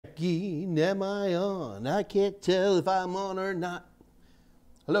Checking, am I on? I can't tell if I'm on or not.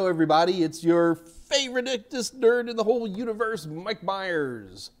 Hello, everybody. It's your favoriteest nerd in the whole universe, Mike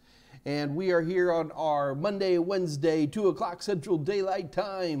Meyers. And we are here on our Monday, Wednesday, 2 o'clock Central Daylight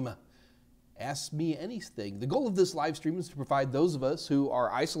Time. Ask me anything. The goal of this live stream is to provide those of us who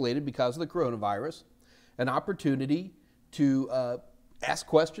are isolated because of the coronavirus an opportunity to ask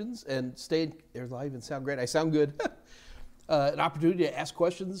questions and stay. There's I even sound great. I sound good. An opportunity to ask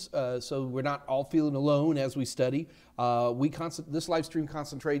questions so we're not all feeling alone as we study. This live stream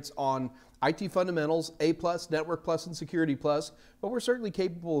concentrates on IT fundamentals, A+, Network Plus, and Security Plus, but we're certainly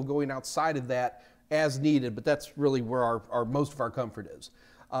capable of going outside of that as needed, but that's really where our most of our comfort is.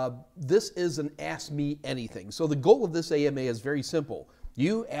 This is an Ask Me Anything. So the goal of this AMA is very simple.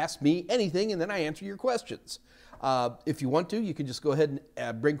 You ask me anything, and then I answer your questions. If you want to, you can just go ahead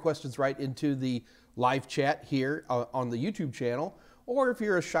and bring questions right into the live chat here on the YouTube channel, or if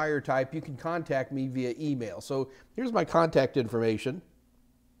you're a shyer type, you can contact me via email. So here's my contact information.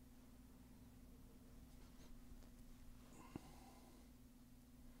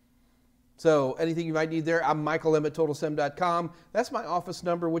 So anything you might need there, I'm Michael M at TotalSem.com. That's my office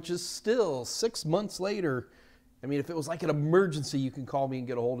number, which is still 6 months later. I mean, if it was like an emergency, you can call me and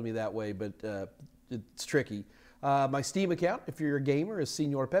get a hold of me that way, but it's tricky. My Steam account, if you're a gamer, is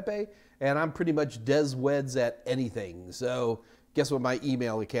Senor Pepe, and I'm pretty much DesWeds at anything. So guess what my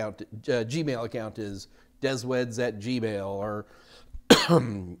email account, Gmail account is? DesWeds at Gmail or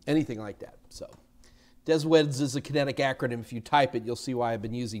anything like that. So DesWeds is a kinetic acronym. If you type it, you'll see why I've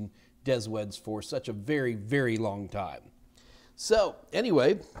been using DesWeds for such a very, very long time. So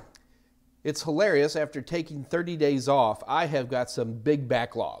anyway, it's hilarious. After taking 30 days off, I have got some big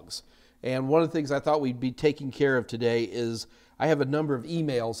backlogs. And one of the things I thought we'd be taking care of today is I have a number of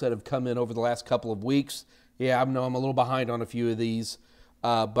emails that have come in over the last couple of weeks. Yeah, I know I'm a little behind on a few of these,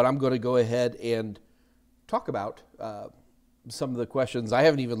 but I'm going to go ahead and talk about some of the questions. I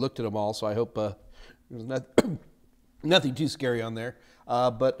haven't even looked at them all, so I hope there's nothing too scary on there.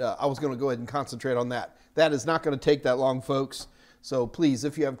 But I was going to go ahead and concentrate on that. That is not going to take that long, folks. So please,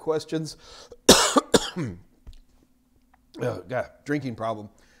 if you have questions, oh, God, drinking problem.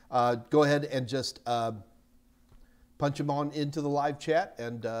 Go ahead and just punch them on into the live chat,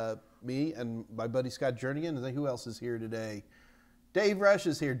 and me and my buddy Scott Jernigan, and then who else is here today? Dave Rush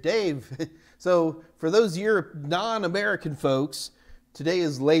is here. Dave, so for those non-American folks, today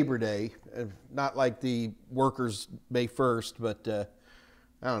is Labor Day, not like the workers May 1st, but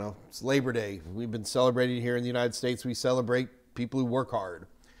I don't know, it's Labor Day. We've been celebrating here in the United States. We celebrate people who work hard.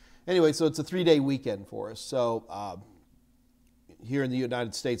 Anyway, so it's a 3-day weekend for us. So here in the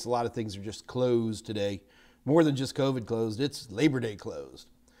United States, a lot of things are just closed today. More than just COVID closed, it's Labor Day closed.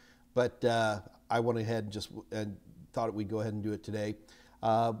 But I went ahead and thought we'd go ahead and do it today.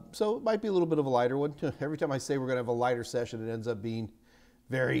 So it might be a little bit of a lighter one. Every time I say we're going to have a lighter session, it ends up being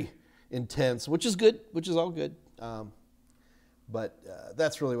very intense, which is good, which is all good. But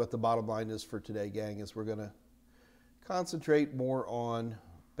that's really what the bottom line is for today, gang, is we're going to concentrate more on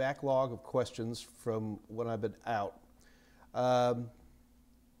backlog of questions from when I've been out. Oh,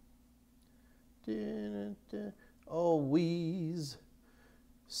 wheeze.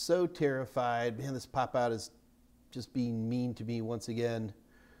 So terrified. Man, this pop-out is just being mean to me once again.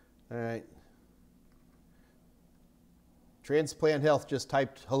 All right. Transplant Health just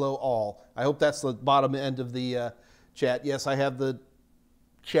typed hello all. I hope that's the bottom end of the chat. Yes, I have the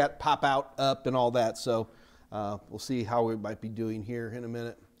chat pop out up and all that, so we'll see how we might be doing here in a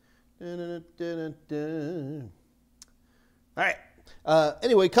minute. All right.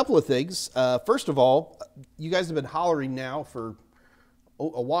 Anyway, a couple of things. First of all, you guys have been hollering now for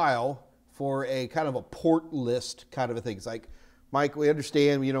a while for a kind of a port list kind of a thing. It's like, Mike, we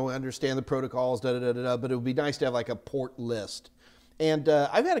understand, we understand the protocols, but it would be nice to have like a port list. And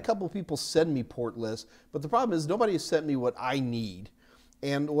I've had a couple of people send me port lists, but the problem is nobody has sent me what I need.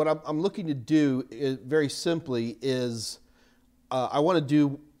 And what I'm looking to do is, very simply is I want to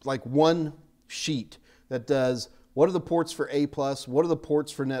do like one sheet that does what are the ports for A+, what are the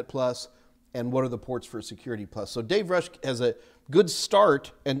ports for Net+, and what are the ports for Security+. So Dave Rush has a good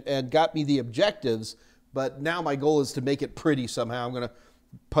start and got me the objectives, but now my goal is to make it pretty somehow. I'm going to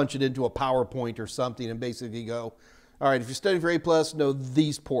punch it into a PowerPoint or something and basically go, all right, if you're studying for A+, know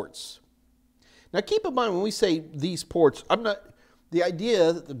these ports. Now keep in mind when we say these ports, the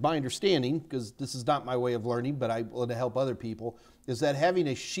idea, my understanding, because this is not my way of learning, but I want to help other people, is that having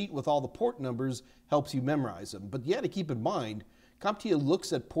a sheet with all the port numbers helps you memorize them. But you have to keep in mind, CompTIA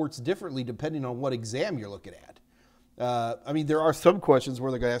looks at ports differently depending on what exam you're looking at. I mean, there are some questions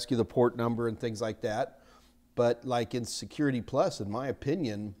where they're going to ask you the port number and things like that. But like in Security Plus, in my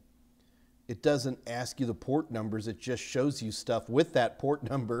opinion, it doesn't ask you the port numbers. It just shows you stuff with that port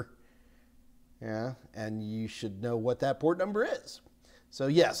number. Yeah, and you should know what that port number is. So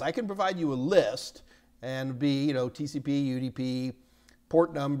yes, I can provide you a list and be, you know, TCP, UDP,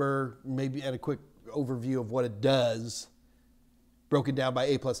 port number, maybe at a quick overview of what it does, broken down by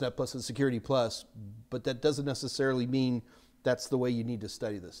A+, Net+, and Security+, but that doesn't necessarily mean that's the way you need to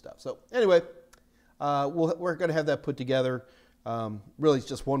study this stuff. So anyway, we're going to have that put together. Really, it's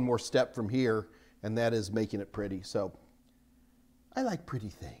just one more step from here, and that is making it pretty. So I like pretty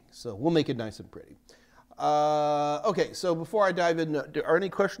things, so we'll make it nice and pretty. Okay, so before I dive in, are any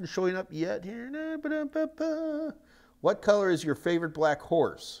questions showing up yet here? What color is your favorite black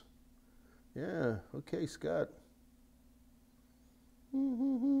horse? Yeah, okay, Scott.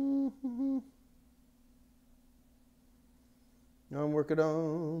 I'm working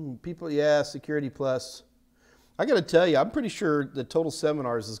on people, yeah, Security+. I got to tell you, I'm pretty sure the Total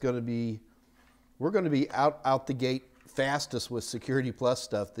Seminars is going to be, we're going to be out the gate fastest with Security+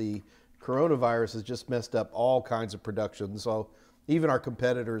 stuff. The coronavirus has just messed up all kinds of production, so even our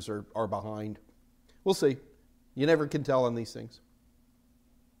competitors are behind. We'll see. You never can tell on these things.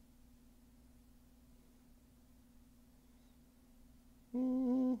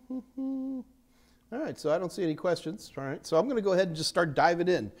 All right, so I don't see any questions. All right, so I'm going to go ahead and just start diving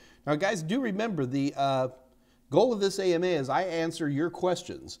in. Now, guys, do remember the goal of this AMA is I answer your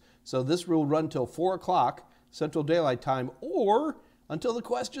questions. So this will run till 4 o'clock Central Daylight Time or until the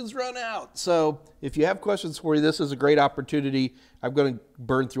questions run out. So if you have questions for you, this is a great opportunity. I'm going to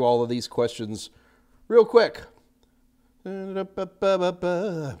burn through all of these questions real quick. All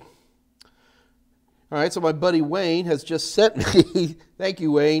right, so my buddy Wayne has just sent me, thank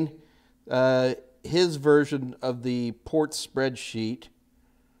you, Wayne, his version of the port spreadsheet,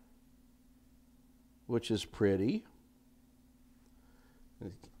 which is pretty.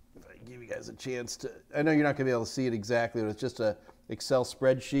 If I give you guys a chance to, I know you're not going to be able to see it exactly, but it's just an Excel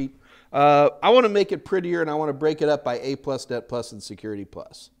spreadsheet. I want to make it prettier, and I want to break it up by A+, Net+, and Security+.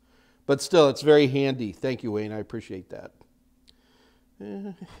 But still, it's very handy. Thank you, Wayne. I appreciate that.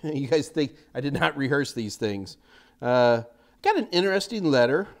 You guys think I did not rehearse these things. Got an interesting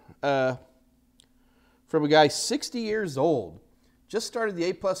letter from a guy 60 years old. Just started the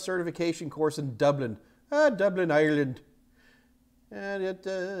A+ certification course in Dublin. Dublin, Ireland.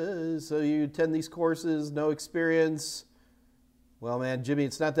 And so you attend these courses, no experience. Well, man, Jimmy,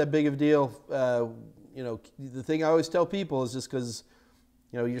 it's not that big of a deal. You know, the thing I always tell people is just because,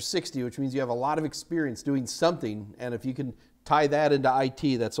 you know, you're 60, which means you have a lot of experience doing something, and if you can tie that into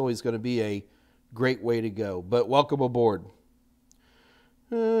IT, that's always going to be a great way to go. But welcome aboard.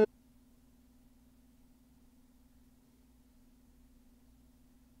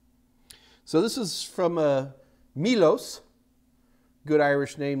 So this is from Milos. Good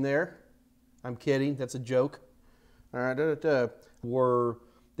Irish name there. I'm kidding. That's a joke. All right.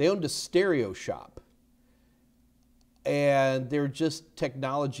 They owned a stereo shop. And they're just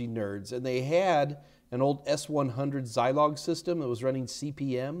technology nerds. And they had an old S100 Zilog system that was running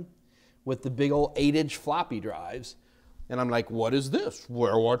CPM with the big old 8-inch floppy drives. And I'm like, what is this?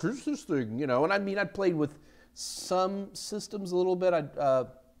 What is this thing? You know, and I mean, I played with some systems a little bit. I'd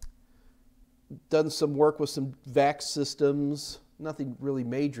done some work with some VAX systems. Nothing really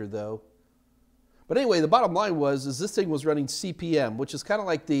major, though. But anyway, the bottom line is this thing was running CPM, which is kind of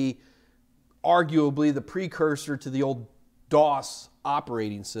like arguably the precursor to the old DOS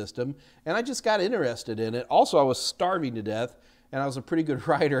operating system, and I just got interested in it. Also, I was starving to death, and I was a pretty good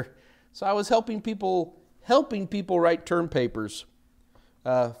writer, so I was helping people write term papers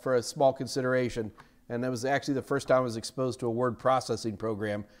for a small consideration, and that was actually the first time I was exposed to a word processing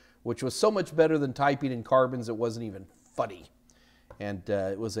program, which was so much better than typing in Carbons it wasn't even funny. And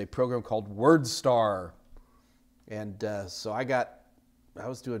it was a program called WordStar, and so I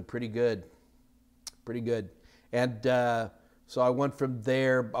was doing pretty good. And so I went from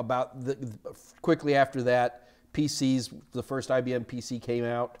there quickly after that, PCs, the first IBM PC came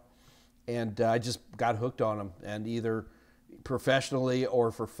out, and I just got hooked on them. And either professionally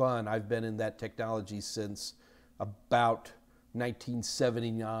or for fun, I've been in that technology since about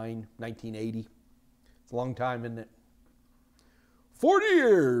 1979, 1980. It's a long time, isn't it? 40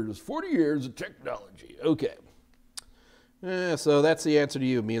 years of technology. Okay. So that's the answer to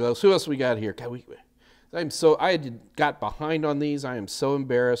you, Milos. Who else we got here? God, I got behind on these. I am so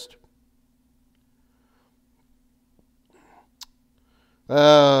embarrassed.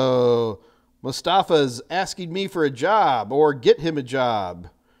 Oh, Mustafa's asking me for a job or get him a job.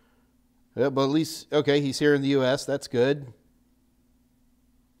 Yeah, but at least, okay, he's here in the U.S. That's good.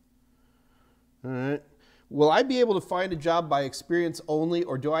 All right. Will I be able to find a job by experience only,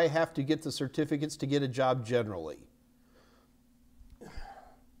 or do I have to get the certificates to get a job generally?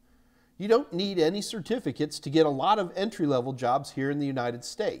 You don't need any certificates to get a lot of entry-level jobs here in the United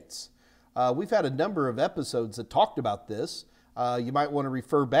States. We've had a number of episodes that talked about this. You might want to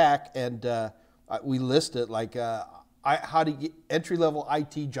refer back, and we list it, like how to get entry-level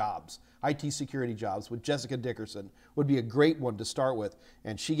IT jobs, IT security jobs with Jessica Dickerson would be a great one to start with,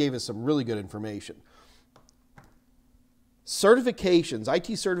 and she gave us some really good information. Certifications, IT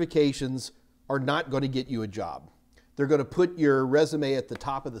certifications are not going to get you a job. They're going to put your resume at the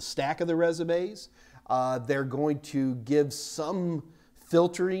top of the stack of the resumes. They're going to give some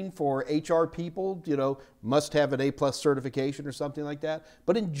filtering for HR people, you know, must have an A+ certification or something like that.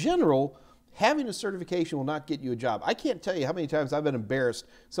 But in general, having a certification will not get you a job. I can't tell you how many times I've been embarrassed.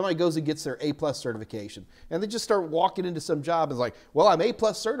 Somebody goes and gets their A+ certification, and they just start walking into some job and is like, well, I'm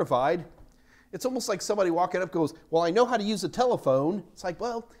A+ certified. It's almost like somebody walking up goes, well, I know how to use a telephone. It's like,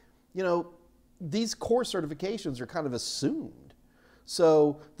 well, you know, these core certifications are kind of assumed.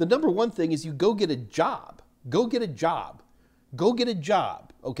 So the number one thing is you go get a job. Go get a job. Go get a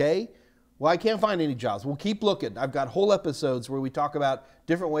job, okay? Well, I can't find any jobs. We'll keep looking. I've got whole episodes where we talk about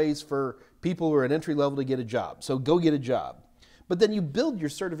different ways for people who are at entry level to get a job. So go get a job. But then you build your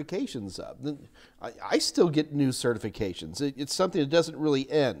certifications up. I still get new certifications. It's something that doesn't really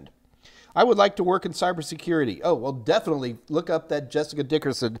end. I would like to work in cybersecurity. Oh, well, definitely look up that Jessica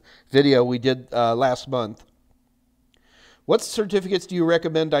Dickerson video we did last month. What certificates do you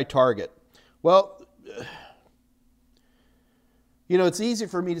recommend I target? Well, you know, it's easy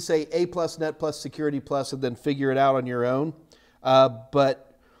for me to say A+, Net+, Security+, and then figure it out on your own.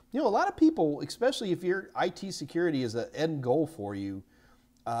 But, you know, a lot of people, especially if your IT security is an end goal for you,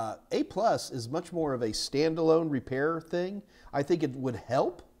 A+ is much more of a standalone repair thing. I think it would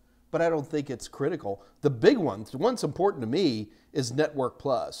help, but I don't think it's critical. The big one, the one that's important to me, is Network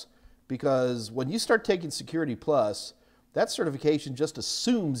Plus, because when you start taking Security Plus, that certification just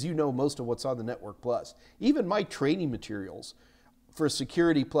assumes you know most of what's on the Network Plus. Even my training materials for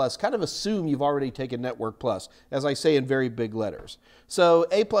Security Plus kind of assume you've already taken Network Plus, as I say in very big letters. So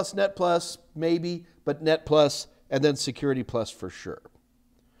A+, Net Plus, maybe, but Net Plus, and then Security Plus for sure.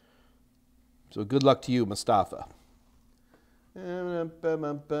 So good luck to you, Mustafa.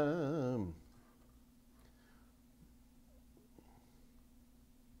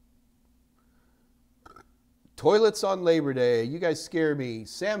 Toilets on Labor Day. You guys scare me.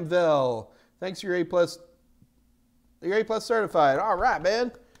 Sam Vell, thanks for your A+. You're A+ certified. All right,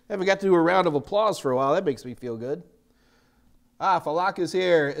 man. Haven't got to do a round of applause for a while. That makes me feel good. Falak is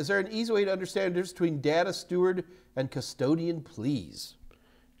here. Is there an easy way to understand the difference between data steward and custodian, please?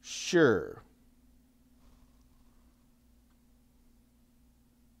 Sure.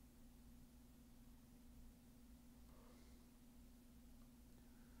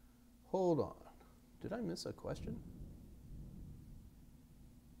 Hold on. Did I miss a question?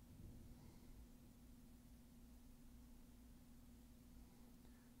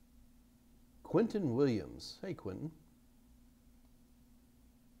 Quentin Williams. Hey, Quentin.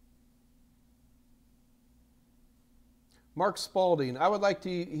 Mark Spalding. I would like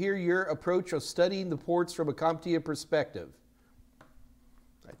to hear your approach of studying the ports from a CompTIA perspective.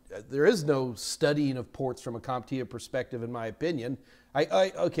 There is no studying of ports from a CompTIA perspective, in my opinion.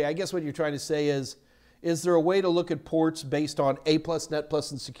 Okay, I guess what you're trying to say is there a way to look at ports based on A+, Net+,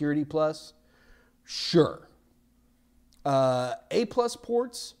 and Security+? Sure. A+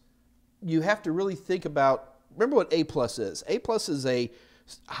 ports, you have to really think about, remember what A+ is. A+ is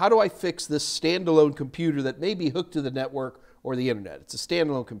how do I fix this standalone computer that may be hooked to the network or the internet? It's a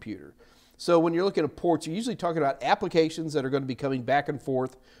standalone computer. So when you're looking at ports, you're usually talking about applications that are going to be coming back and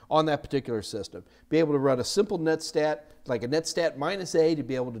forth on that particular system. Be able to run a simple netstat, like a netstat -A, to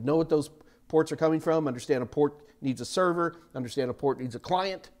be able to know what those ports are coming from, understand a port needs a server, understand a port needs a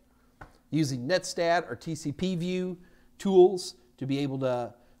client, using netstat or TCP view tools to be able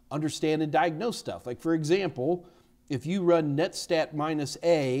to understand and diagnose stuff. Like, for example, if you run netstat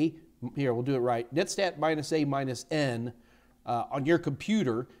 -A, here, we'll do it right, netstat -A -N on your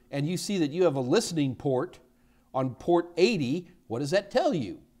computer, and you see that you have a listening port on port 80, what does that tell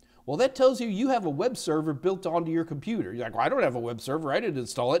you? Well, that tells you you have a web server built onto your computer. You're like, well, I don't have a web server. I didn't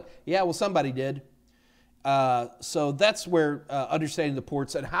install it. Yeah, well, somebody did. So that's where understanding the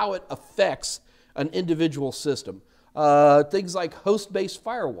ports and how it affects an individual system. Things like host-based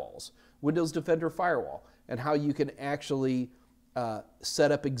firewalls, Windows Defender Firewall, and how you can actually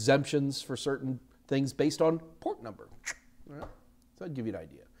set up exemptions for certain things based on port number. All right? So I'd give you an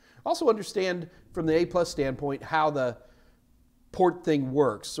idea. Also understand from the A+ standpoint how the port thing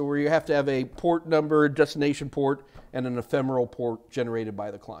works. So where you have to have a port number, destination port, and an ephemeral port generated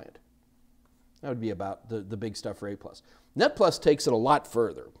by the client. That would be about the big stuff for A+. NetPlus takes it a lot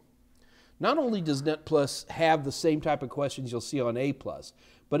further. Not only does NetPlus have the same type of questions you'll see on A+,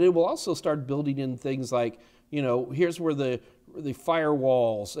 but it will also start building in things like, you know, here's where the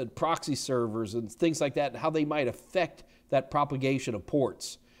firewalls and proxy servers and things like that, and how they might affect that propagation of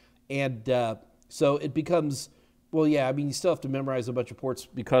ports. And so it becomes, well, yeah, I mean, you still have to memorize a bunch of ports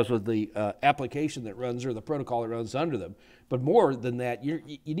because of the application that runs or the protocol that runs under them. But more than that, you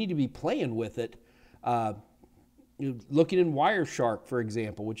need to be playing with it. Looking in Wireshark, for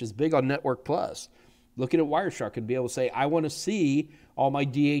example, which is big on Network Plus. Looking at Wireshark and be able to say, I want to see all my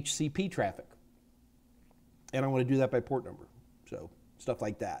DHCP traffic. And I want to do that by port number. So stuff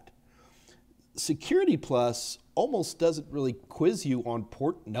like that. Security Plus almost doesn't really quiz you on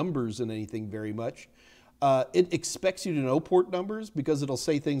port numbers and anything very much. It expects you to know port numbers because it'll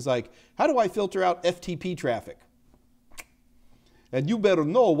say things like, how do I filter out FTP traffic? And you better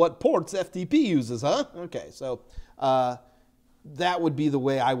know what ports FTP uses, huh? Okay, so that would be the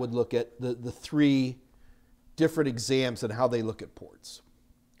way I would look at the three different exams and how they look at ports.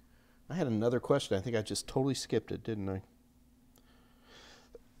 I had another question. I think I just totally skipped it, didn't I?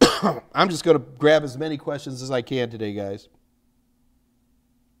 I'm just going to grab as many questions as I can today, guys.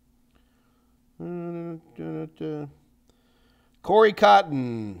 Corey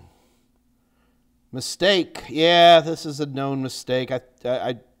Cotton. Mistake. Yeah, this is a known mistake. I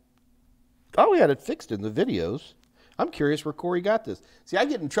thought we had it fixed in the videos. I'm curious where Corey got this. See, I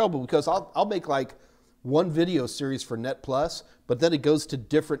get in trouble because I'll make like one video series for Net Plus, but then it goes to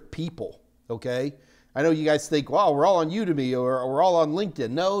different people, okay? I know you guys think, wow, we're all on Udemy or we're all on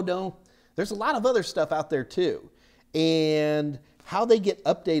LinkedIn. No. There's a lot of other stuff out there too. And how they get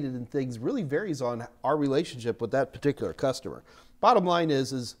updated and things really varies on our relationship with that particular customer. Bottom line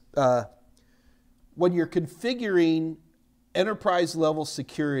is when you're configuring enterprise level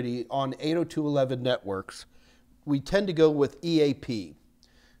security on 802.11 networks, we tend to go with EAP.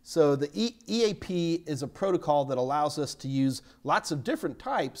 So the EAP is a protocol that allows us to use lots of different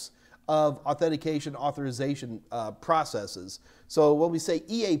types of authentication authorization processes. So when we say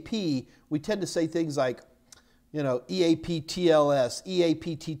EAP, we tend to say things like, you know, EAP TLS,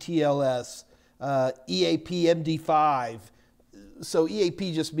 EAP TTLS, EAP MD5. So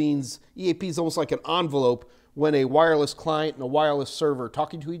EAP just means, EAP is almost like an envelope when a wireless client and a wireless server are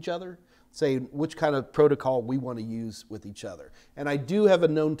talking to each other, saying which kind of protocol we want to use with each other. And I do have a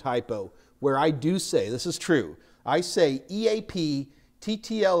known typo where I do say, this is true, I say EAP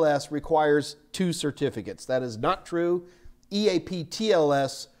TTLS requires 2 certificates. That is not true. EAP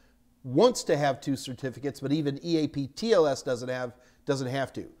TLS wants to have 2 certificates, but even EAP TLS doesn't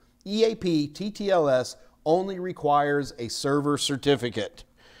have to. EAP TTLS only requires a server certificate.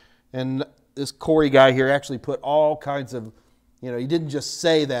 And this Corey guy here actually put all kinds of, you know, he didn't just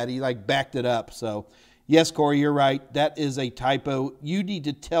say that, he like backed it up. So yes, Corey, you're right. That is a typo. You need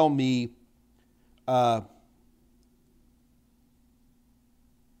to tell me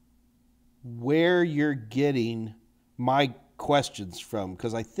where you're getting my questions from,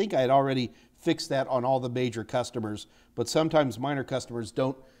 because I think I had already fixed that on all the major customers, but sometimes minor customers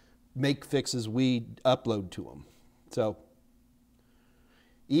don't make fixes we upload to them. So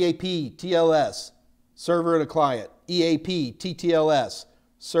EAP, TLS, server and a client. EAP, TTLS,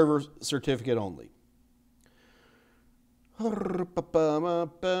 server certificate only.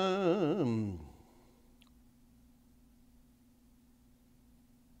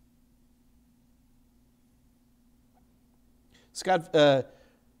 Scott,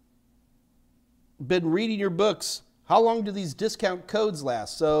 been reading your books. How long do these discount codes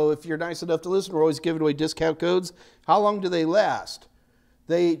last? So if you're nice enough to listen, we're always giving away discount codes. How long do they last?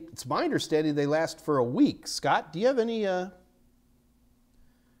 It's my understanding they last for a week. Scott, do you have any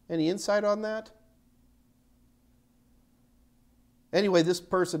insight on that? Anyway, this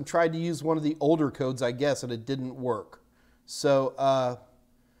person tried to use one of the older codes, I guess, and it didn't work. So,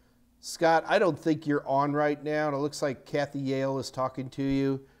 Scott, I don't think you're on right now. And it looks like Kathy Yale is talking to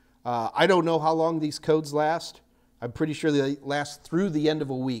you. I don't know how long these codes last. I'm pretty sure they last through the end of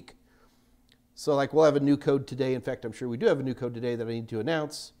a week. So like we'll have a new code today. In fact, I'm sure we do have a new code today that I need to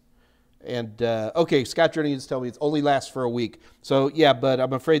announce. And okay, Scott Journey is telling me it only lasts for a week. So yeah, but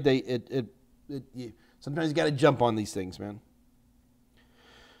I'm afraid sometimes you got to jump on these things, man.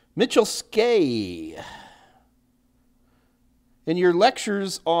 Mitchell Skay. In your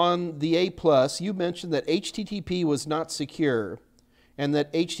lectures on the A+, you mentioned that HTTP was not secure and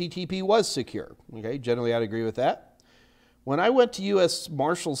that HTTP was secure. Okay, generally I'd agree with that. When I went to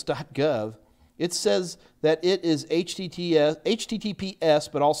usmarshals.gov, It says that it is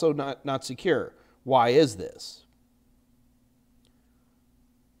HTTPS, but also not secure. Why is this?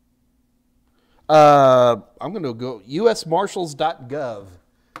 I'm going to go usmarshals.gov.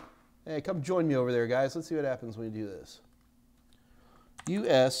 Hey, come join me over there, guys. Let's see what happens when you do this.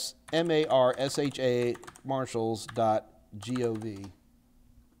 USMARSHA marshals.gov.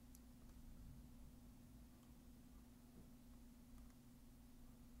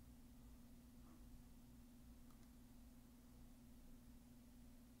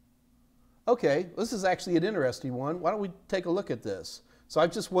 Okay, this is actually an interesting one. Why don't we take a look at this? So I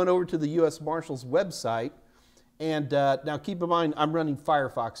just went over to the U.S. Marshals website, and now keep in mind I'm running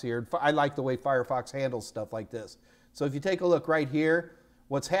Firefox here. I like the way Firefox handles stuff like this. So if you take a look right here,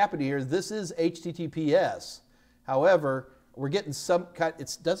 what's happening here, this is HTTPS. However, we're getting some kind,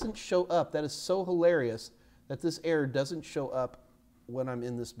 it doesn't show up. That is so hilarious that this error doesn't show up when I'm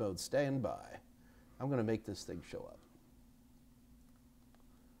in this mode. Stand by. I'm going to make this thing show up.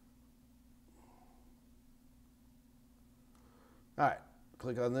 All right,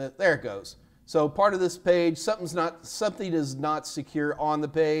 click on that. There it goes. So part of this page, something is not secure on the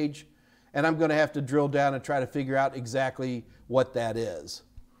page, and I'm going to have to drill down and try to figure out exactly what that is.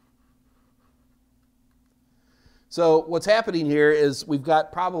 So what's happening here is we've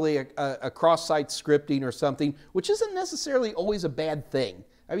got probably a cross-site scripting or something, which isn't necessarily always a bad thing.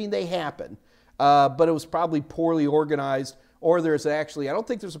 I mean, they happen, but it was probably poorly organized, or there's actually, I don't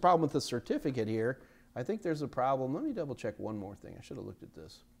think there's a problem with the certificate here. I think there's a problem. Let me double check one more thing. I should have looked at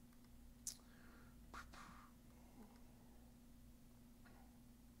this.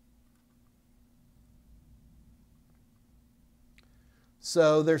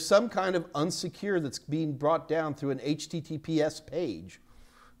 So there's some kind of unsecure that's being brought down through an HTTPS page.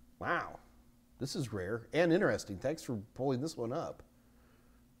 Wow, this is rare and interesting. Thanks for pulling this one up.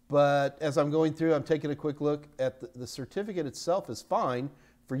 But as I'm going through, I'm taking a quick look at the certificate itself is fine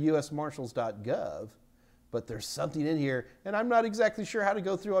for usmarshals.gov, but there's something in here, and I'm not exactly sure how to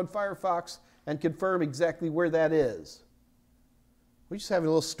go through on Firefox and confirm exactly where that is. We're just having a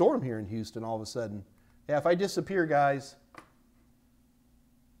little storm here in Houston all of a sudden. Yeah, if I disappear, guys.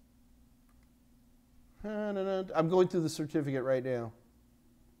 I'm going through the certificate right now.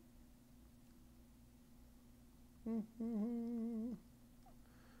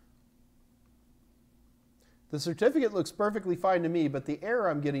 The certificate looks perfectly fine to me, but the error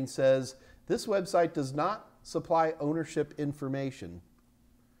I'm getting says, this website does not supply ownership information.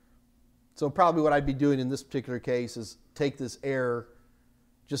 So probably what I'd be doing in this particular case is take this error,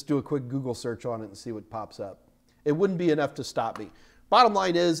 just do a quick Google search on it and see what pops up. It wouldn't be enough to stop me. Bottom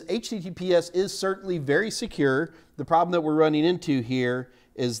line is, HTTPS is certainly very secure. The problem that we're running into here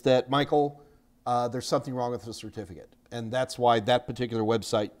is that, Michael, there's something wrong with the certificate. And that's why that particular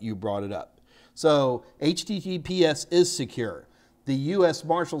website, you brought it up. So HTTPS is secure. The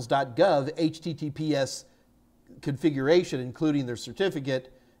usmarshals.gov HTTPS configuration, including their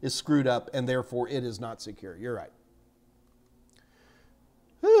certificate, is screwed up, and therefore it is not secure. You're right.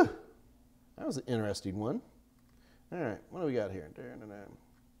 Whew. That was an interesting one. All right, what do we got here?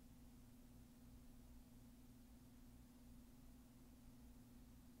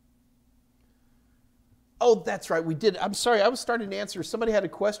 Oh, that's right, we did. I'm sorry, I was starting to answer. Somebody had a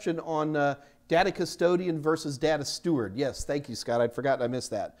question on data custodian versus data steward. Yes, thank you, Scott. I'd forgotten I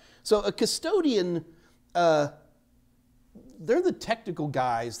missed that. So a custodian, they're the technical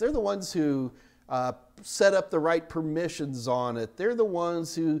guys. They're the ones who set up the right permissions on it. They're the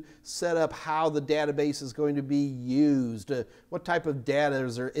ones who set up how the database is going to be used, what type of data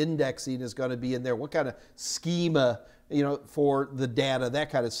or indexing is going to be in there, what kind of schema, for the data, that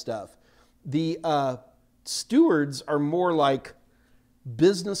kind of stuff. The stewards are more like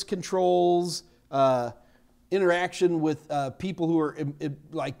business controls, interaction with people who are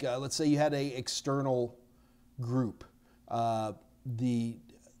like, let's say you had a external group. Let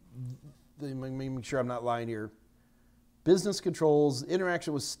me make sure I'm not lying here. Business controls,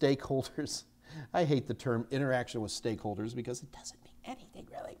 interaction with stakeholders. I hate the term interaction with stakeholders because it doesn't mean anything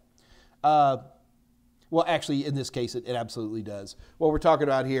really. Well, actually, in this case, it absolutely does. What we're talking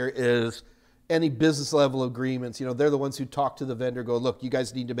about here is any business level agreements. They're the ones who talk to the vendor, go, look, you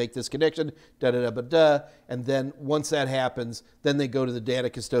guys need to make this connection, da-da-da-ba-da. And then once that happens, then they go to the data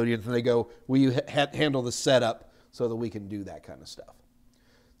custodians and they go, will you handle the setup so that we can do that kind of stuff?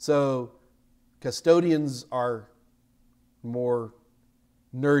 So custodians are more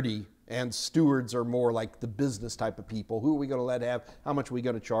nerdy, and stewards are more like the business type of people. Who are we going to let have? How much are we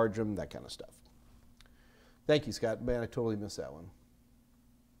going to charge them? That kind of stuff. Thank you, Scott. Man, I totally missed that one.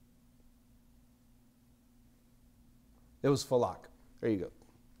 It was Falak. There you go.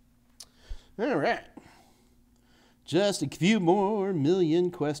 All right. Just a few more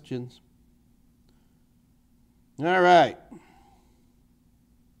million questions. All right.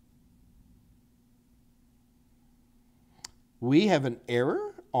 We have an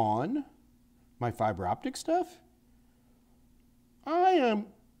error on my fiber optic stuff.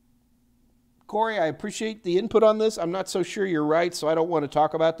 Corey, I appreciate the input on this. I'm not so sure you're right, so I don't want to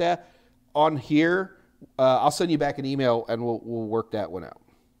talk about that on here. I'll send you back an email and we'll work that one out.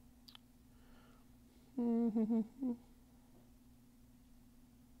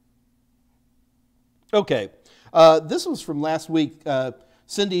 Okay. This was from last week.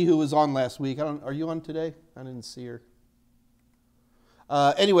 Cindy, who was on last week. Are you on today? I didn't see her.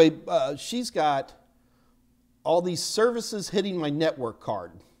 Anyway, she's got all these services hitting my network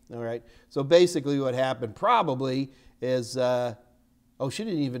card. All right. So basically what happened probably is, she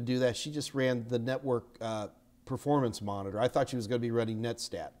didn't even do that. She just ran the network performance monitor. I thought she was going to be running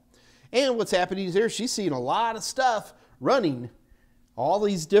NetStat. And what's happening is she's seeing a lot of stuff running, all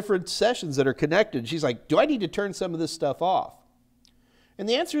these different sessions that are connected. She's like, do I need to turn some of this stuff off? And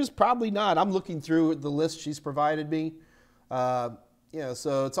the answer is probably not. I'm looking through the list she's provided me. So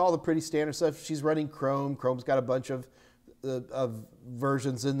it's all the pretty standard stuff. She's running Chrome. Chrome's got a bunch of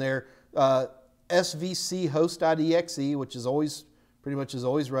versions in there. SVC host.exe, which is always pretty much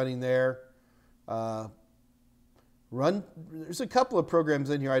running there. There's a couple of programs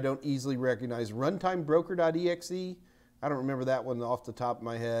in here I don't easily recognize. Runtimebroker.exe. I don't remember that one off the top of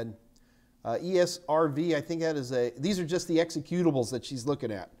my head. ESRV, I think that is these are just the executables that she's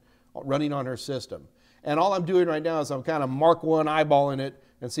looking at running on her system. And all I'm doing right now is I'm kind of Mark 1 eyeballing it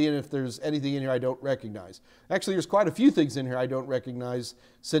and seeing if there's anything in here I don't recognize. Actually, there's quite a few things in here I don't recognize.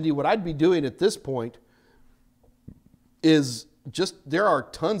 Cindy, what I'd be doing at this point is there are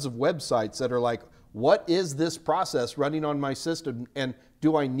tons of websites that are like, what is this process running on my system and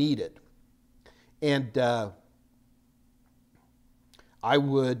do I need it? And I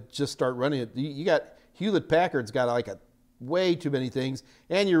would just start running it. You got Hewlett-Packard's got like way too many things,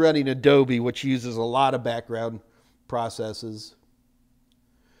 and you're running Adobe, which uses a lot of background processes.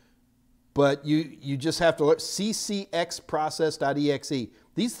 But you just have to look, ccxprocess.exe.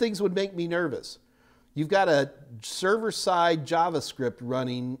 These things would make me nervous. You've got a server-side JavaScript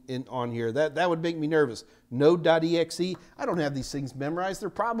running on here. That would make me nervous. Node.exe. I don't have these things memorized. They're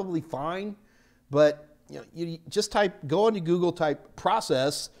probably fine, but you just go into Google, type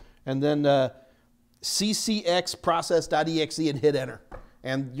process, and then ccxprocess.exe and hit enter.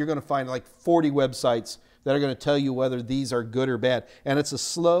 And you're going to find like 40 websites that are going to tell you whether these are good or bad. And it's a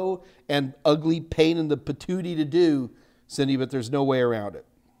slow and ugly pain in the patootie to do, Cindy, but there's no way around it.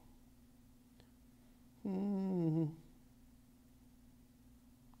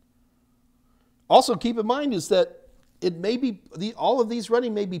 Also, keep in mind is that it may be all of these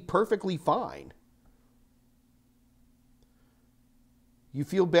running may be perfectly fine. You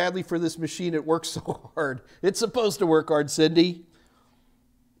feel badly for this machine. It works so hard. It's supposed to work hard, Cindy.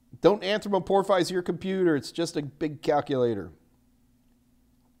 Don't anthropomorphize your computer. It's just a big calculator.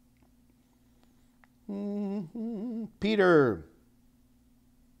 Peter.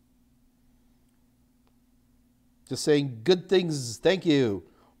 Just saying good things. Thank you.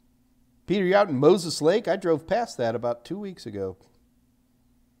 Peter, you out in Moses Lake? I drove past that about 2 weeks ago.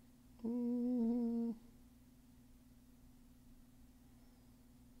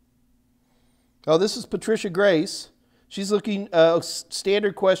 Oh, this is Patricia Grace. She's looking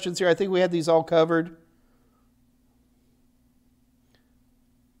standard questions here. I think we had these all covered.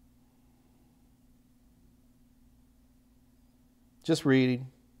 Just reading.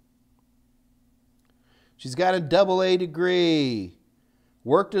 She's got a AA degree.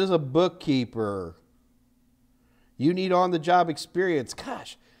 Worked as a bookkeeper. You need on-the-job experience.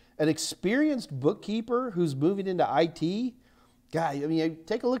 Gosh, an experienced bookkeeper who's moving into IT? God, I mean,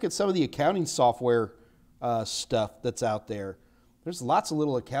 take a look at some of the accounting software stuff that's out there. There's lots of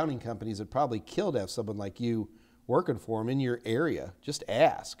little accounting companies that probably kill to have someone like you working for them in your area. Just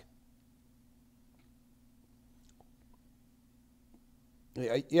ask.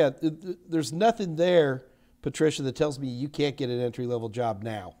 Yeah, there's nothing there, Patricia, that tells me you can't get an entry-level job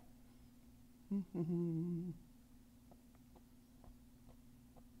now.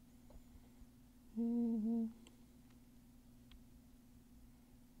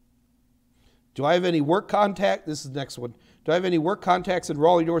 Do I have any work contact? This is the next one. Do I have any work contacts in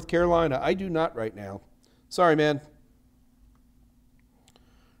Raleigh, North Carolina? I do not right now. Sorry, man.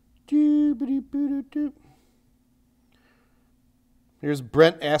 Here's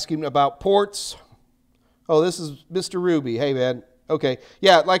Brent asking about ports. Oh, this is Mr. Ruby. Hey, man. Okay.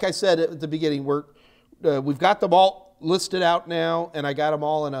 Yeah, like I said at the beginning, we've got them all listed out now, and I got them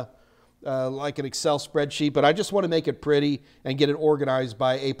all in like an Excel spreadsheet, but I just want to make it pretty and get it organized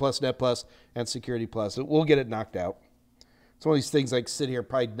by A+, Net+, and Security+. We'll get it knocked out. It's one of these things like sit here,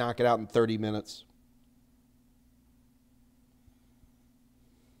 probably knock it out in 30 minutes.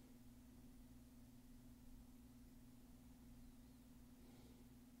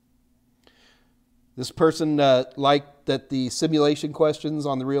 This person liked that the simulation questions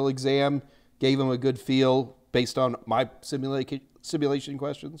on the real exam gave them a good feel based on my simulation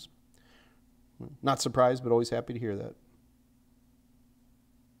questions. Not surprised, but always happy to hear that.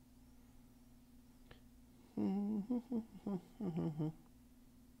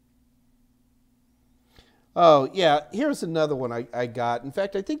 Oh, yeah, here's another one I got. In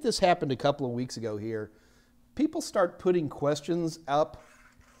fact, I think this happened a couple of weeks ago here. People start putting questions up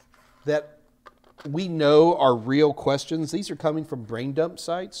that we know are real questions. These are coming from brain dump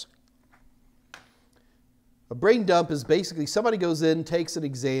sites. A brain dump is basically somebody goes in, takes an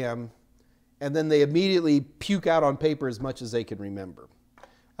exam, and then they immediately puke out on paper as much as they can remember.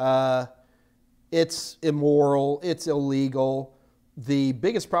 It's immoral, it's illegal. The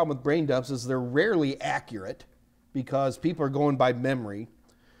biggest problem with brain dumps is they're rarely accurate because people are going by memory.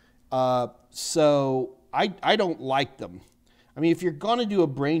 So I don't like them. I mean, if you're going to do a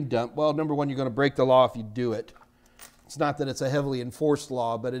brain dump, well, number one, you're going to break the law if you do it. It's not that it's a heavily enforced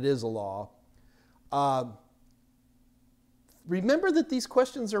law, but it is a law. Remember that these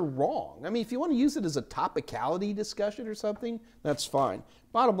questions are wrong. I mean, if you want to use it as a topicality discussion or something, that's fine.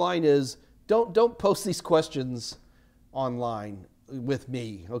 Bottom line is, don't post these questions online with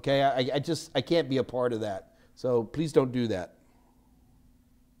me, okay? I can't be a part of that. So please don't do that.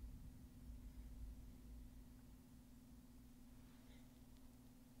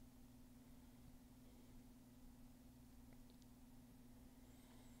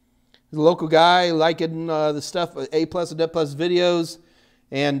 The local guy liking the stuff, A+ and Net+ videos.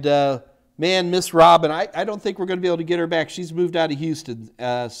 And man, Miss Robin, I don't think we're going to be able to get her back. She's moved out of Houston.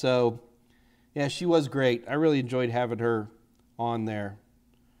 So, yeah, she was great. I really enjoyed having her on there.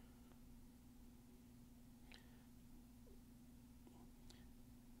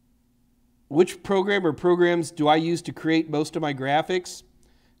 Which program or programs do I use to create most of my graphics?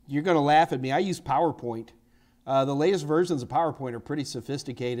 You're going to laugh at me. I use PowerPoint. The latest versions of PowerPoint are pretty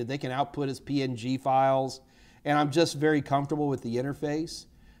sophisticated. They can output as PNG files, and I'm just very comfortable with the interface.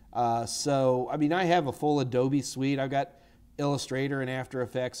 So, I mean, I have a full Adobe suite. I've got Illustrator and After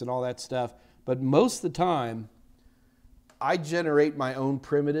Effects and all that stuff. But most of the time, I generate my own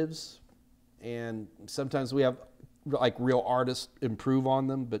primitives, and sometimes we have like real artists improve on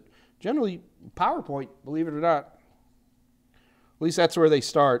them. But generally, PowerPoint, believe it or not, at least that's where they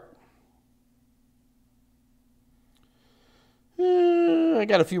start. I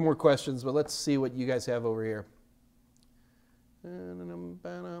got a few more questions, but let's see what you guys have over here. There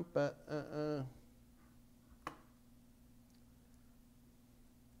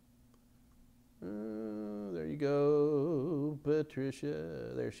you go,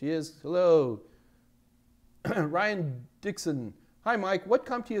 Patricia. There she is. Hello. Ryan Dixon. Hi, Mike. What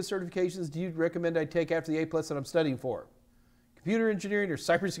CompTIA certifications do you recommend I take after the A+ that I'm studying for? Computer engineering or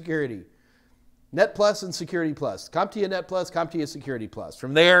cybersecurity? Net+ and Security+. CompTIA Net+, CompTIA Security+.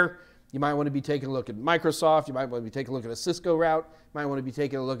 From there, you might want to be taking a look at Microsoft. You might want to be taking a look at a Cisco route. You might want to be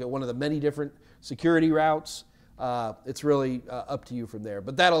taking a look at one of the many different security routes. It's really up to you from there.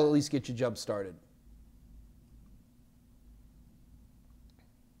 But that'll at least get you jump started.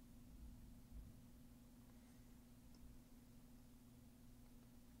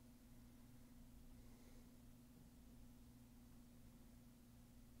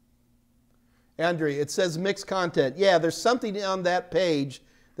 Andre, it says mixed content. Yeah, there's something on that page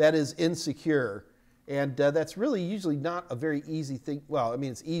that is insecure. And that's really usually not a very easy thing. Well, I mean,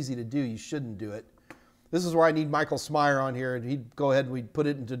 it's easy to do. You shouldn't do it. This is where I need Michael Smyer on here, and he'd go ahead and we'd put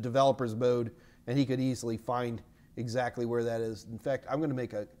it into developer's mode, and he could easily find exactly where that is. In fact, I'm going to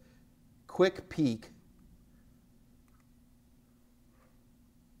make a quick peek.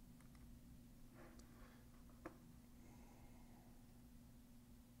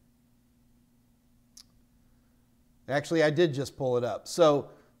 Actually, I did just pull it up. So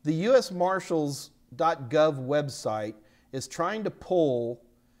the US Marshals.gov website is trying to pull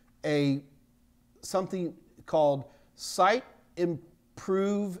something called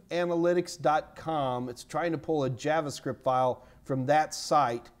siteimproveanalytics.com. It's trying to pull a JavaScript file from that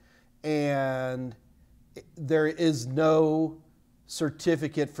site, and there is no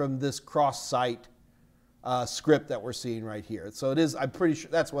certificate from this cross-site script that we're seeing right here. So it is, I'm pretty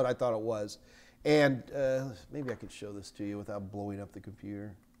sure, that's what I thought it was. And maybe I could show this to you without blowing up the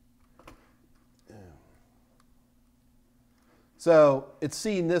computer. So it's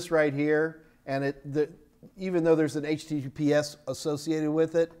seeing this right here, and even though there's an HTTPS associated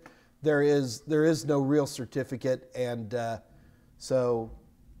with it, there is no real certificate, and so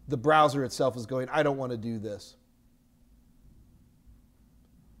the browser itself is going, I don't want to do this.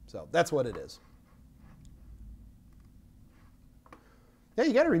 So that's what it is. Now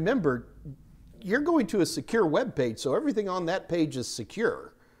you got to remember, you're going to a secure web page, so everything on that page is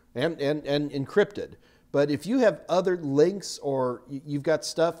secure and encrypted. But if you have other links, or you've got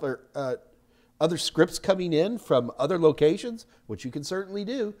stuff or other scripts coming in from other locations, which you can certainly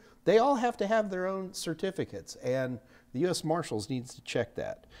do, they all have to have their own certificates, and the U.S. Marshals needs to check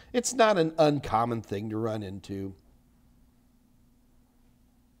that. It's not an uncommon thing to run into.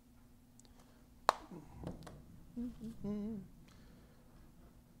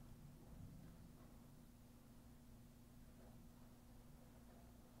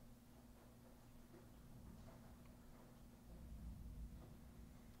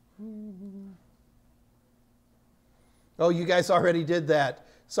 Oh, you guys already did that.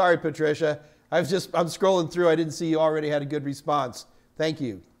 Sorry, Patricia. I'm scrolling through. I didn't see you already had a good response. Thank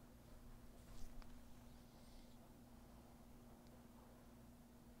you.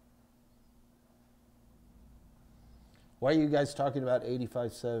 Why are you guys talking about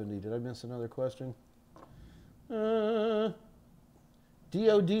 8570? Did I miss another question? DoD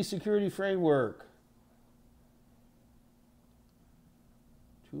Security Framework.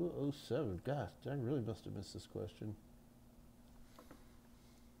 2007. Gosh, I really must have missed this question.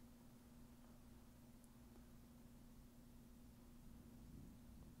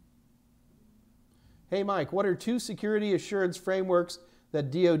 Hey, Mike, what are 2 security assurance frameworks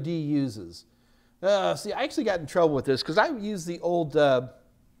that DoD uses? See, I actually got in trouble with this because I used the old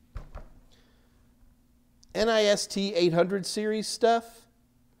NIST 800 series stuff.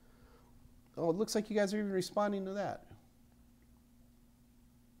 Oh, it looks like you guys are even responding to that.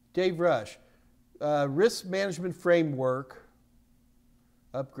 Dave Rush, risk management framework.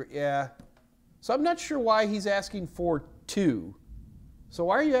 Upgrade, yeah. So I'm not sure why he's asking for 2. So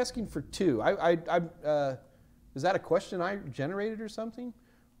why are you asking for 2? Is that a question I generated or something?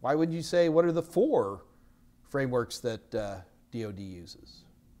 Why would you say, what are the 4 frameworks that DoD uses?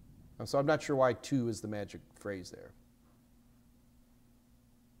 So I'm not sure why 2 is the magic phrase there.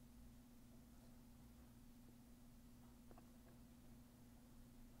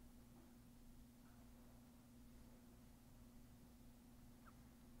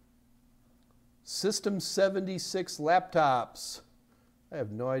 System 76 laptops. I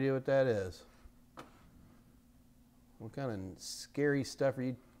have no idea what that is. What kind of scary stuff are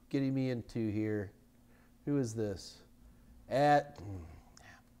you getting me into here? Who is this? I'm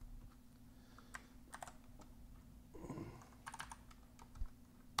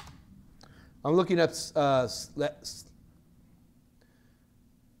looking up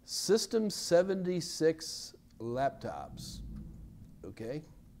System 76 laptops. Okay.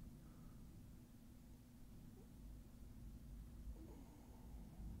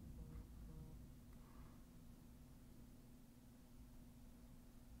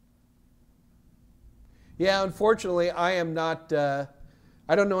 Yeah, unfortunately, I am not, I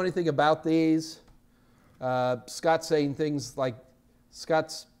don't know anything about these. Scott's saying things like,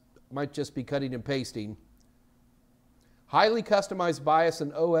 Scott's might just be cutting and pasting. Highly customized BIOS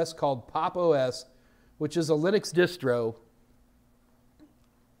and OS called Pop OS, which is a Linux distro.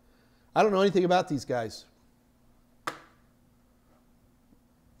 I don't know anything about these guys.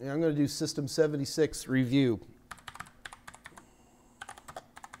 Yeah, I'm going to do System 76 review.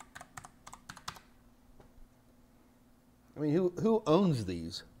 I mean, who owns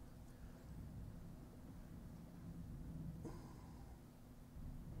these?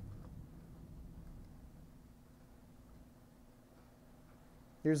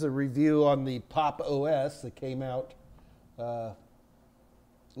 Here's a review on the Pop OS that came out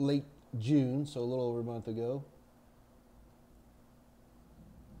late June, so a little over a month ago.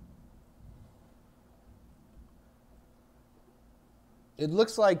 It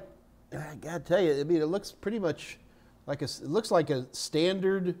looks like, I gotta tell you, I mean, it looks pretty much like it looks like a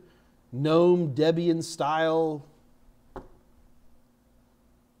standard GNOME Debian style.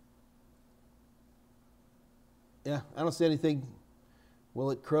 Yeah, I don't see anything. Will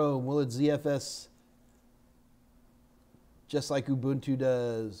it Chrome? Will it ZFS? Just like Ubuntu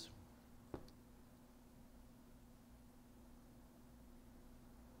does.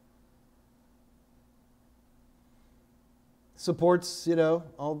 Supports, you know,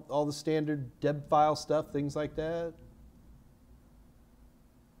 all the standard deb file stuff, things like that.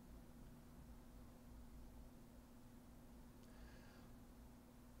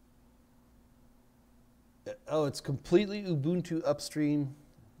 Oh, it's completely Ubuntu upstream.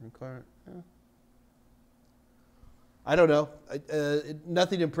 I don't know.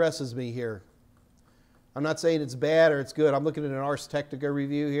 Nothing impresses me here. I'm not saying it's bad or it's good. I'm looking at an Ars Technica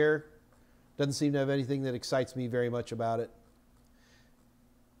review here. Doesn't seem to have anything that excites me very much about it.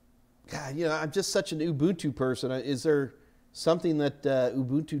 God, you know, I'm just such an Ubuntu person. Is there something that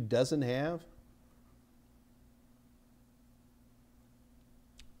Ubuntu doesn't have?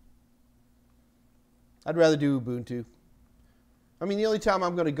 I'd rather do Ubuntu. I mean, the only time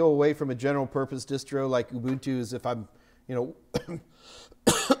I'm going to go away from a general purpose distro like Ubuntu is if I'm, you know,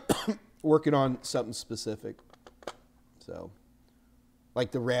 working on something specific. So, like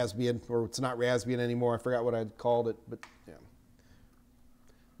the Raspbian, or it's not Raspbian anymore. I forgot what I called it, but yeah.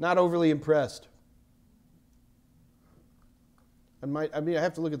 Not overly impressed. I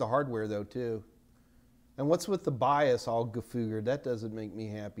have to look at the hardware though too. And what's with the BIOS all gefoogered? That doesn't make me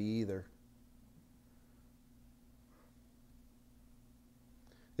happy either.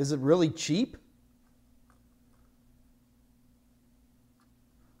 Is it really cheap?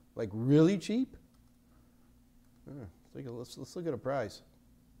 Like really cheap? Let's look at a price.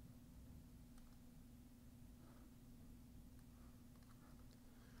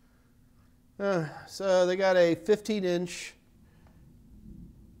 So they got a 15-inch.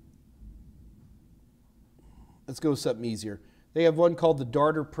 Let's go with something easier. They have one called the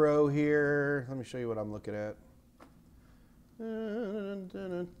Darter Pro here. Let me show you what I'm looking at.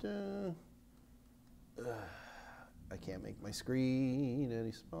 I can't make my screen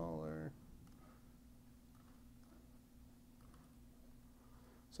any smaller.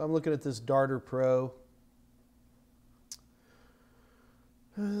 So I'm looking at this Darter Pro.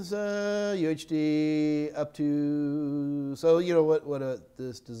 UHD up to, so you know what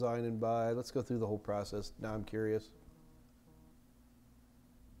this design and buy. Let's go through the whole process. Now I'm curious.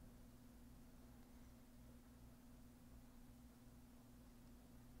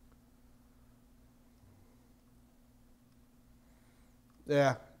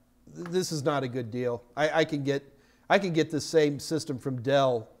 Yeah, this is not a good deal. I can get the same system from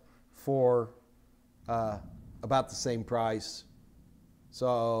Dell for about the same price.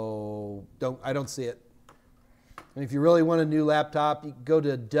 So I don't see it. And if you really want a new laptop, you can go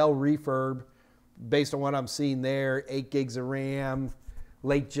to Dell Refurb. Based on what I'm seeing there, 8 gigs of RAM,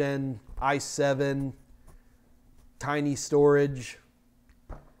 late gen i7, tiny storage.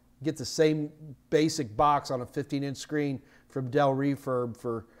 Get the same basic box on a 15-inch screen from Dell Refurb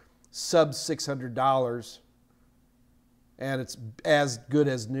for sub $600. And it's as good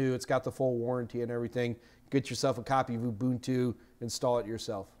as new. It's got the full warranty and everything. Get yourself a copy of Ubuntu, install it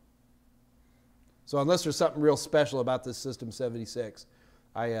yourself. So unless there's something real special about this System 76,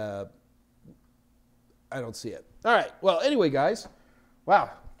 I don't see it. All right, well, anyway, guys,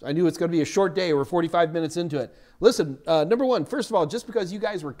 wow, I knew it's going to be a short day. We're 45 minutes into it. Listen, number one, first of all, just because you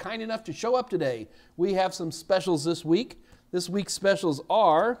guys were kind enough to show up today, we have some specials this week. This week's specials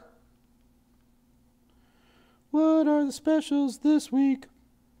are... What are the specials this week?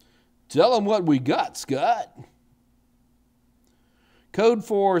 Tell them what we got, Scott. Code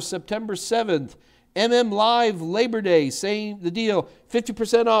for September 7th, Live Labor Day. Same the deal.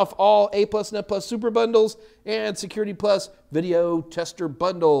 50% off all A+, Net Plus Super Bundles and Security Plus Video Tester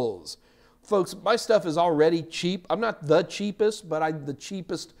Bundles. Folks, my stuff is already cheap. I'm not the cheapest, but I'm the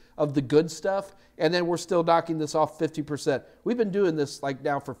cheapest of the good stuff. And then we're still knocking this off 50%. We've been doing this like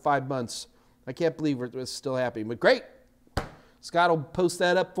now for 5 months. I can't believe we're still happy, but great. Scott will post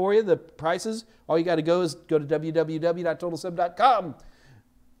that up for you, the prices. All you got to go is go to www.totalsub.com.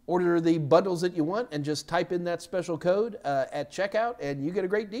 Order the bundles that you want and just type in that special code at checkout and you get a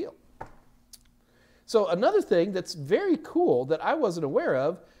great deal. So another thing that's very cool that I wasn't aware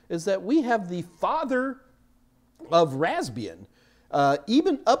of is that we have the father of Raspbian.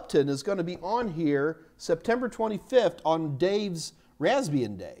 Eben Upton is going to be on here September 25th on Dave's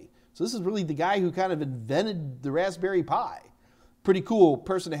Raspbian Day. So this is really the guy who kind of invented the Raspberry Pi. Pretty cool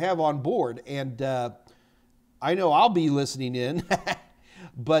person to have on board. And I know I'll be listening in.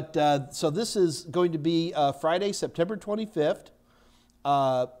 But so this is going to be Friday, September 25th.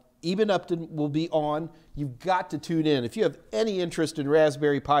 Eben Upton will be on. You've got to tune in. If you have any interest in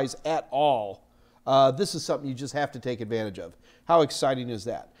Raspberry Pis at all, this is something you just have to take advantage of. How exciting is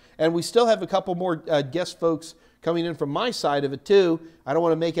that? And we still have a couple more guest folks coming in from my side of it too. I don't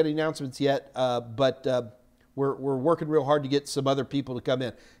want to make any announcements yet, but we're working real hard to get some other people to come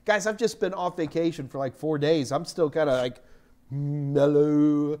in. Guys, I've just been off vacation for like 4 days. I'm still kind of like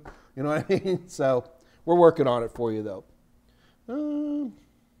mellow, you know what I mean? So we're working on it for you though.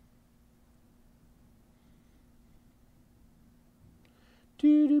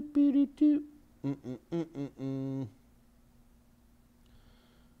 All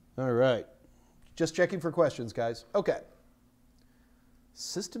right. Just checking for questions, guys. Okay.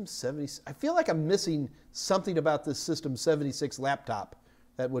 System 70. I feel like I'm missing something about this System 76 laptop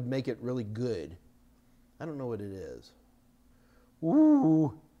that would make it really good. I don't know what it is.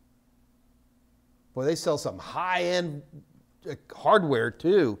 Ooh. Boy, they sell some high-end hardware,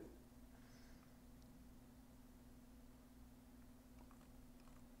 too.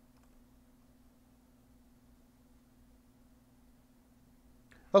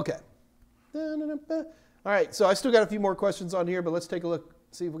 Okay. All right, so I still got a few more questions on here, but let's take a look,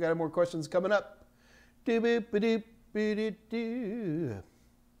 see if we got any more questions coming up. Doo-boop-a-doop-a-doo-doo.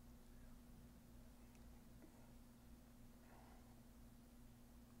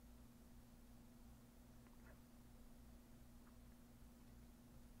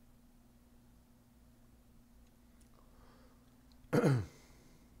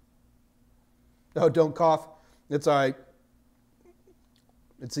 Oh, don't cough. It's all right.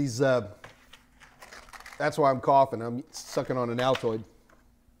 It's these, that's why I'm coughing. I'm sucking on an Altoid.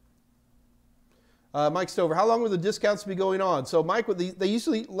 Mike Stover, how long will the discounts be going on? So, Mike, they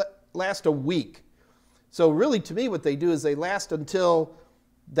usually last a week. So, really, to me, what they do is they last until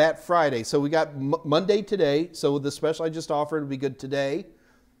that Friday. So, we got Monday today. So, the special I just offered will be good today,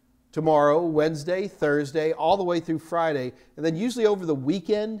 tomorrow, Wednesday, Thursday, all the way through Friday. And then usually over the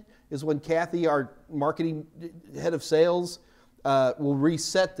weekend is when Kathy, our marketing head of sales, will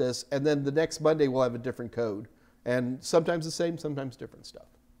reset this. And then the next Monday we'll have a different code. And sometimes the same, sometimes different stuff.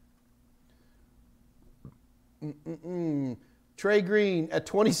 Trey Green, at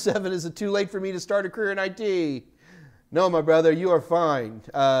 27, is it too late for me to start a career in IT? No, my brother, you are fine.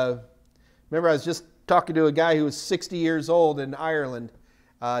 Remember, I was just talking to a guy who was 60 years old in Ireland,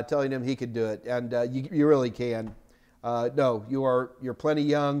 telling him he could do it, and you really can. No, you're plenty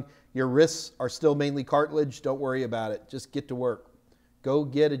young. Your wrists are still mainly cartilage. Don't worry about it. Just get to work. Go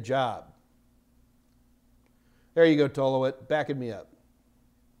get a job. There you go, Tolowit, backing me up.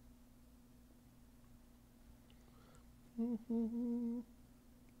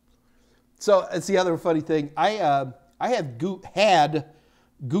 So it's the other funny thing. I had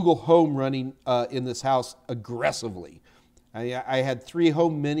Google Home running in this house aggressively. I had 3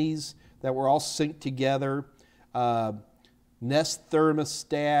 home minis that were all synced together. Nest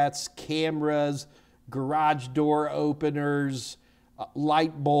thermostats, cameras, garage door openers,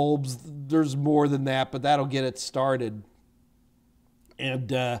 light bulbs. There's more than that, but that'll get it started.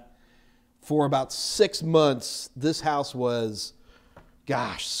 And for about 6 months, this house was,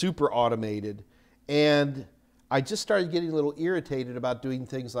 gosh, super automated. And I just started getting a little irritated about doing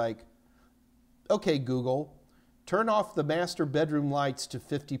things like, okay, Google, turn off the master bedroom lights to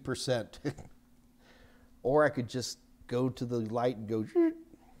 50%. Or I could just go to the light and go,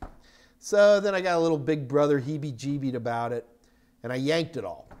 so then I got a little big brother heebie-jeebied about it, and I yanked it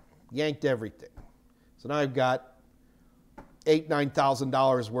all, yanked everything. So now I've got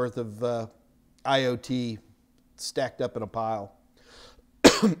 $8,000-9,000 worth of IoT stacked up in a pile.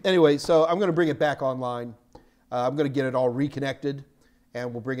 Anyway, so I'm going to bring it back online. I'm going to get it all reconnected,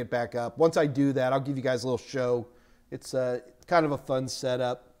 and we'll bring it back up. Once I do that, I'll give you guys a little show. It's kind of a fun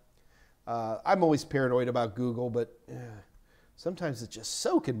setup. I'm always paranoid about Google, but sometimes it's just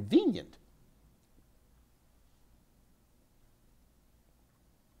so convenient.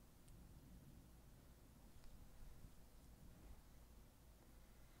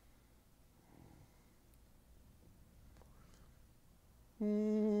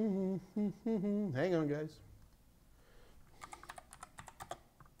 Hang on, guys.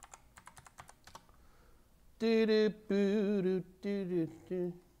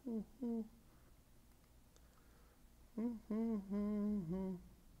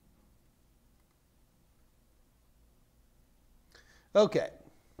 Okay.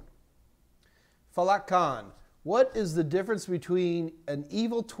 Falak Khan, what is the difference between an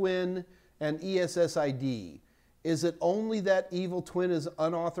evil twin and ESSID? Is it only that evil twin is an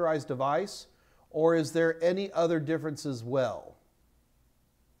unauthorized device, or is there any other difference as well?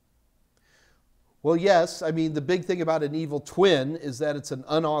 Well, yes. I mean, the big thing about an evil twin is that it's an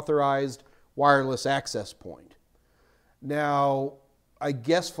unauthorized wireless access point. Now, I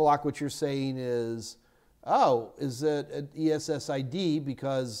guess, Falak, what you're saying is, oh, is it an ESSID?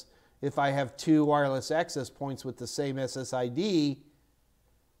 Because if I have 2 wireless access points with the same SSID,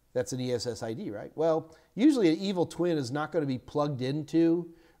 that's an ESSID, right? Well, usually an evil twin is not going to be plugged into.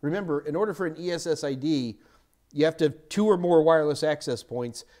 Remember, in order for an ESSID, you have to have 2 or more wireless access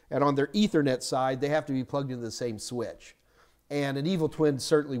points, and on their Ethernet side, they have to be plugged into the same switch. And an evil twin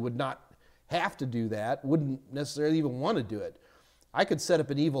certainly would not have to do that, wouldn't necessarily even want to do it. I could set up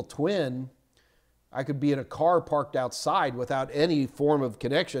an evil twin I could be in a car parked outside without any form of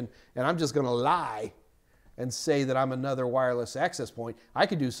connection, and I'm just going to lie and say that I'm another wireless access point. I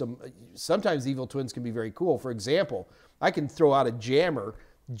could do sometimes evil twins can be very cool. For example, I can throw out a jammer,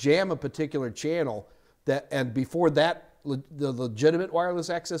 jam a particular channel, and before that, the legitimate wireless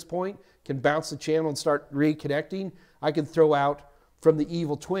access point can bounce the channel and start reconnecting. I can throw out from the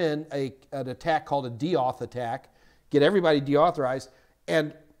evil twin an attack called a deauth attack, get everybody deauthorized,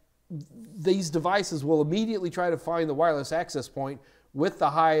 and these devices will immediately try to find the wireless access point with the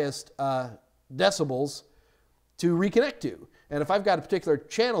highest decibels to reconnect to. And if I've got a particular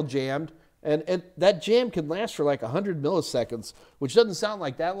channel jammed, and that jam can last for like 100 milliseconds, which doesn't sound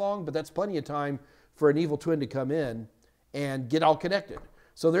like that long, but that's plenty of time for an evil twin to come in and get all connected.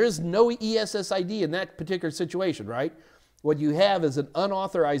 So there is no ESSID in that particular situation, right? What you have is an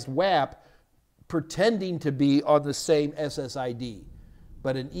unauthorized WAP pretending to be on the same SSID.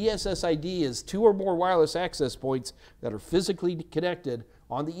 But an ESSID is 2 or more wireless access points that are physically connected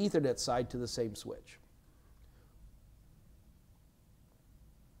on the Ethernet side to the same switch.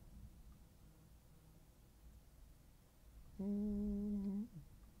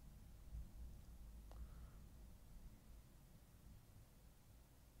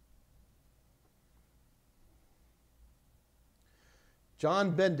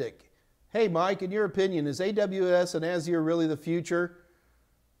 John Bendick. Hey, Mike, in your opinion, is AWS and Azure really the future?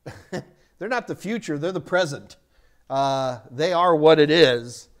 They're not the future, they're the present. They are what it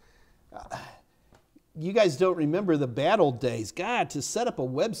is. You guys don't remember the bad old days. God, to set up a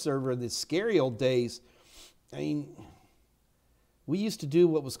web server in the scary old days, I mean, we used to do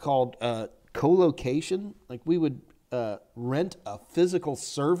what was called co-location. Like we would rent a physical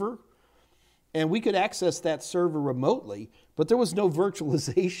server, and we could access that server remotely, but there was no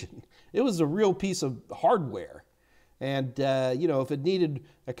virtualization. It was a real piece of hardware. And, you know, if it needed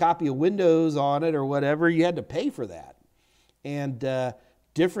a copy of Windows on it or whatever, you had to pay for that. And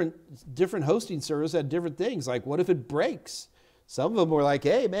different hosting services had different things. Like, what if it breaks? Some of them were like,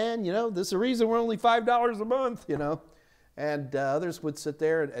 hey, man, you know, this is the reason we're only $5 a month, you know. And others would sit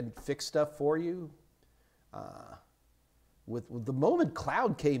there and fix stuff for you. With the moment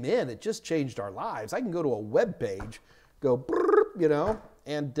cloud came in, it just changed our lives. I can go to a web page, go, brrr, you know,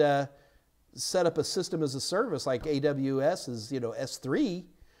 and set up a system as a service like AWS is, you know, S3.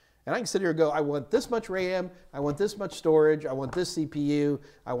 And I can sit here and go, I want this much RAM, I want this much storage, I want this CPU,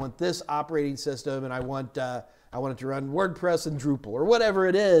 I want this operating system, and I want it to run WordPress and Drupal or whatever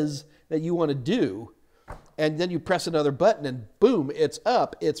it is that you want to do. And then you press another button and boom, it's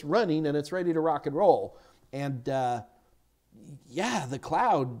up, it's running, and it's ready to rock and roll. And yeah, the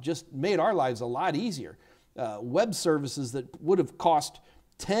cloud just made our lives a lot easier. Web services that would have cost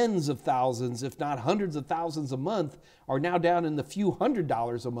tens of thousands, if not hundreds of thousands a month, are now down in the few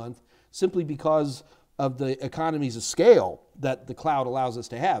 $100s a month simply because of the economies of scale that the cloud allows us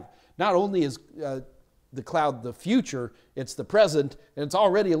to have. Not only is the cloud the future, it's the present, and it's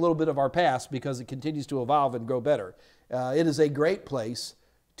already a little bit of our past because it continues to evolve and grow better. It is a great place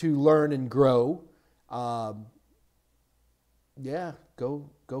to learn and grow. Yeah, go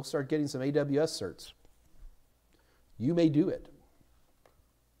start getting some AWS certs. You may do it.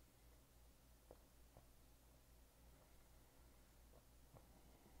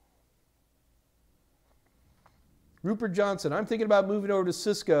 Rupert Johnson, I'm thinking about moving over to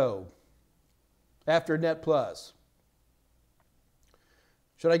Cisco after Net Plus.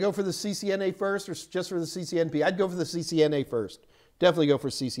 Should I go for the CCNA first or just for the CCNP? I'd go for the CCNA first. Definitely go for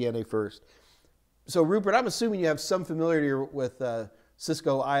CCNA first. So Rupert, I'm assuming you have some familiarity with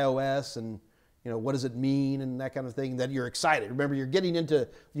Cisco IOS and, you know, what does it mean and that kind of thing, that you're excited. Remember, you get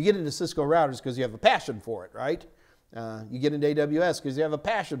into Cisco routers because you have a passion for it, right? You get into AWS because you have a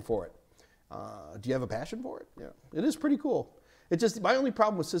passion for it. Do you have a passion for it? Yeah, it is pretty cool. It's just my only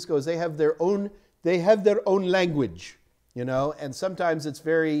problem with Cisco is they have their own language, you know, and sometimes it's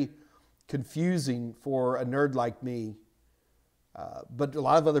very confusing for a nerd like me. But a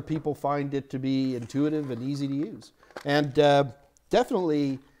lot of other people find it to be intuitive and easy to use. And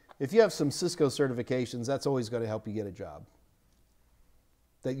definitely, if you have some Cisco certifications, that's always going to help you get a job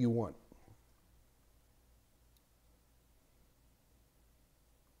that you want.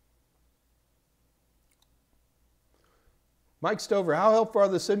 Mike Stover, how helpful are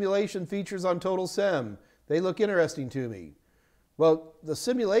the simulation features on Total Sim? They look interesting to me. Well, the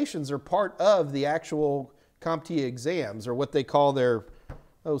simulations are part of the actual CompTIA exams, or what they call their,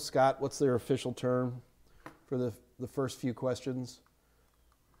 oh, Scott, what's their official term for the first few questions?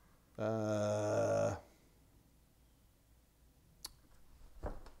 I'm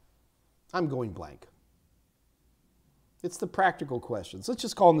going blank. It's the practical questions. Let's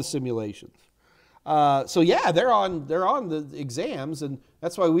just call them the simulations. So yeah, they're on the exams, and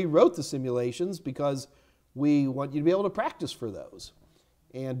that's why we wrote the simulations, because we want you to be able to practice for those.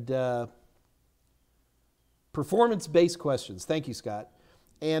 And performance-based questions. Thank you, Scott.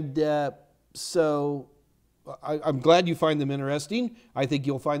 And so I'm glad you find them interesting. I think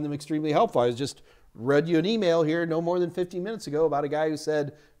you'll find them extremely helpful. I just read you an email here no more than 15 minutes ago about a guy who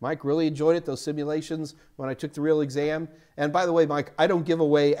said, Mike, really enjoyed it, those simulations, when I took the real exam. And by the way, Mike, I don't give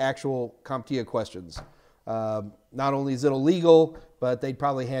away actual CompTIA questions. Not only is it illegal, but they'd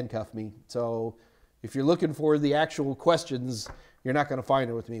probably handcuff me. So if you're looking for the actual questions, you're not going to find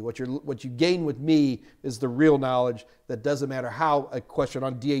it with me. What you gain with me is the real knowledge that doesn't matter how a question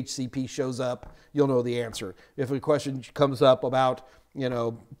on DHCP shows up, you'll know the answer. If a question comes up about,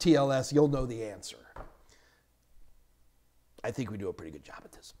 TLS, you'll know the answer. I think we do a pretty good job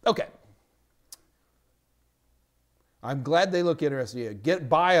at this. Okay. I'm glad they look interesting.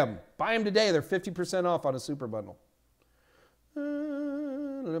 Buy them. Buy them today. They're 50% off on a super bundle.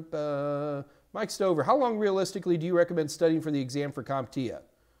 Mike Stover, how long realistically do you recommend studying for the exam for CompTIA?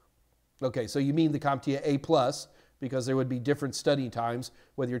 Okay, so you mean the CompTIA A+, because there would be different study times,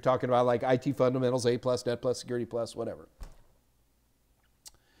 whether you're talking about like IT Fundamentals, A+, Net+, Security+, whatever.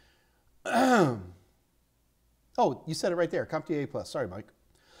 Oh, you said it right there, CompTIA A+. Sorry, Mike.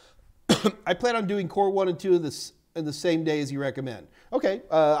 I plan on doing Core 1 and 2 in the same day as you recommend. Okay,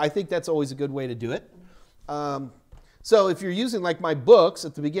 I think that's always a good way to do it. So if you're using like my books,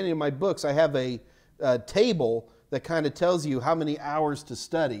 at the beginning of my books, I have a table that kind of tells you how many hours to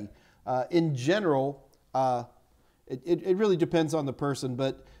study. In general, it really depends on the person,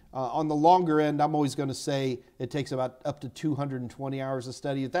 but on the longer end, I'm always going to say it takes about up to 220 hours of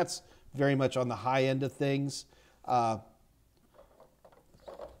study. That's very much on the high end of things. I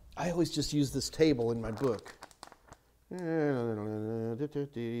always just use this table in my book.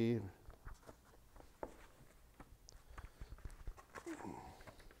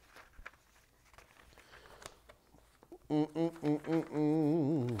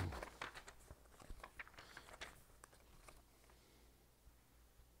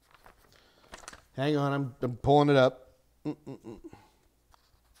 Hang on, I'm pulling it up.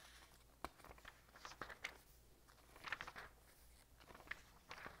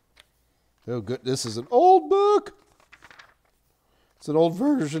 Oh, good. This is an old book. It's an old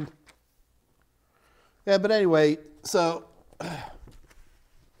version. Yeah, but anyway, so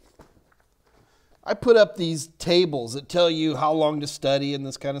I put up these tables that tell you how long to study and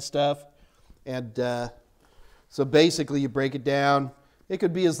this kind of stuff. And so basically you break it down. It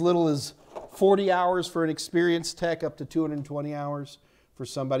could be as little as 40 hours for an experienced tech, up to 220 hours for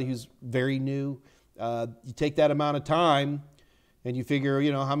somebody who's very new. You take that amount of time and you figure,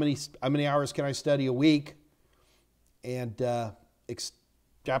 how many hours can I study a week, and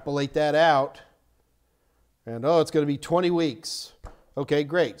extrapolate that out. And it's going to be 20 weeks. Okay,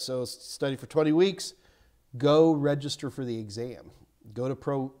 great. So study for 20 weeks. Go register for the exam. Go to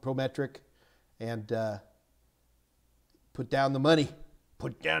Prometric and put down the money.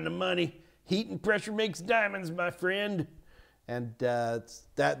 Put down the money. Heat and pressure makes diamonds, my friend. And that's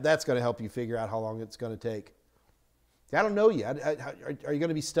going to help you figure out how long it's going to take. I don't know yet. Are you going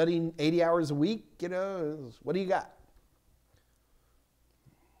to be studying 80 hours a week? What do you got?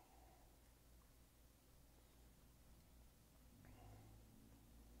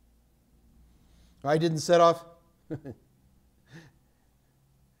 I didn't set off.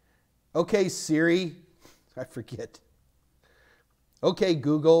 Okay, Siri. I forget. Okay,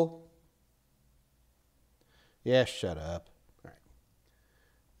 Google. Yeah, shut up.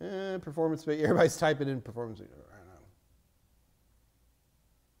 All right. Performance. Everybody's typing in performance.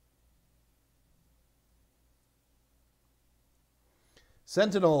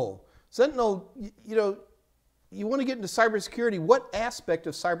 Sentinel. Sentinel, you want to get into cybersecurity. What aspect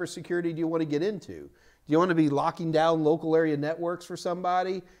of cybersecurity do you want to get into? Do you want to be locking down local area networks for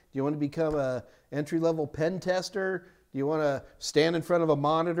somebody? Do you want to become an entry-level pen tester? Do you want to stand in front of a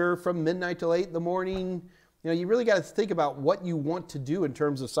monitor from midnight till 8 in the morning? You really got to think about what you want to do in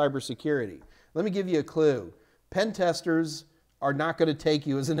terms of cybersecurity. Let me give you a clue. Pen testers are not going to take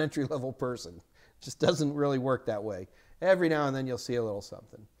you as an entry-level person. It just doesn't really work that way. Every now and then you'll see a little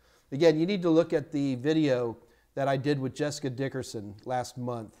something. Again, you need to look at the video that I did with Jessica Dickerson last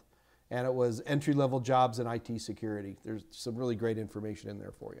month, and it was entry-level jobs in IT security. There's some really great information in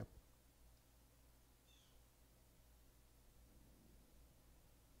there for you.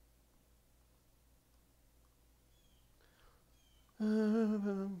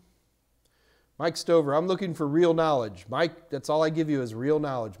 Mike Stover, I'm looking for real knowledge. Mike, that's all I give you is real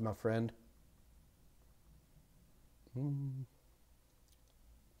knowledge, my friend.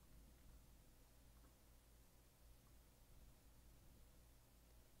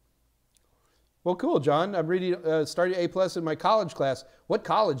 Well, cool, John. I'm reading, starting A plus in my college class. What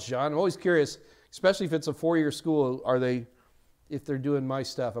college, John? I'm always curious, especially if it's a 4-year school. If they're doing my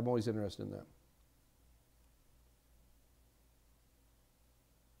stuff, I'm always interested in that.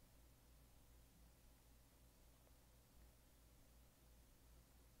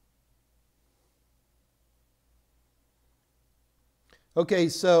 Okay,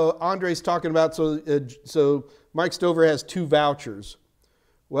 so Andre's talking about, so Mike Stover has 2 vouchers.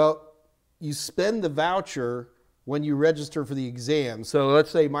 Well, you spend the voucher when you register for the exam. So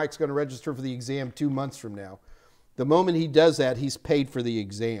let's say Mike's going to register for the exam 2 months from now. The moment he does that, he's paid for the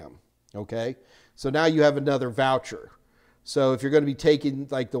exam, okay? So now you have another voucher. So if you're going to be taking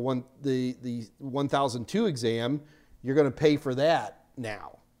like the 1002 exam, you're going to pay for that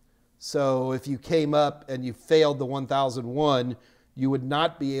now. So if you came up and you failed the 1001, you would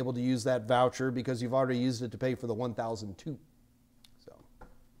not be able to use that voucher because you've already used it to pay for the 1002. So,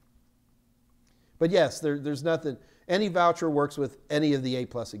 but yes, there's nothing, any voucher works with any of the A+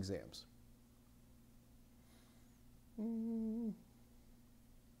 exams.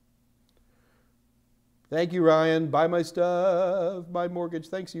 Thank you, Ryan. Buy my stuff, buy mortgage.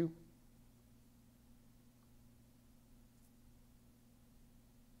 Thanks you.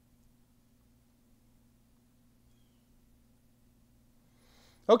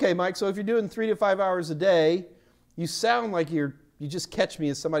 Okay, Mike, so if you're doing 3 to 5 hours a day, you sound like you just catch me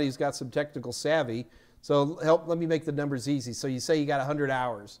as somebody who's got some technical savvy. So let me make the numbers easy. So you say you got 100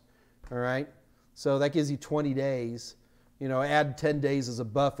 hours, all right? So that gives you 20 days. You know, add 10 days as a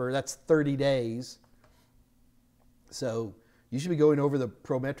buffer. That's 30 days. So you should be going over the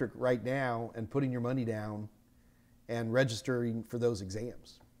Prometric right now and putting your money down and registering for those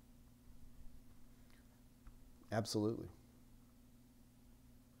exams. Absolutely.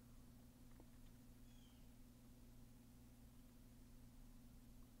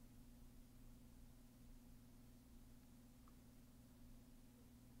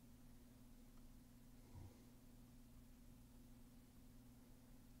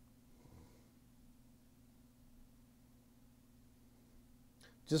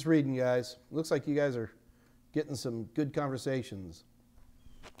 Just reading, guys. Looks like you guys are getting some good conversations.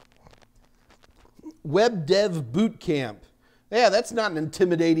 Web Dev Boot Camp. Yeah, that's not an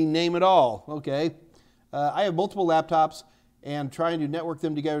intimidating name at all. Okay. I have multiple laptops and trying to network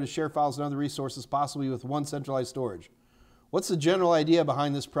them together to share files and other resources, possibly with one centralized storage. What's the general idea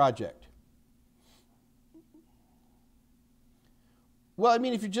behind this project? Well, I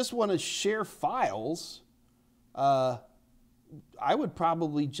mean, if you just want to share files, I would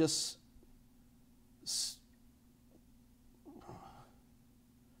probably just,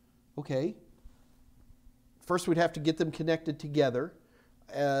 okay. First, we'd have to get them connected together.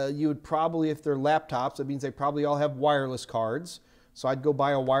 You would probably, if they're laptops, that means they probably all have wireless cards. So I'd go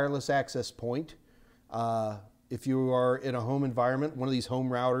buy a wireless access point. If you are in a home environment, one of these home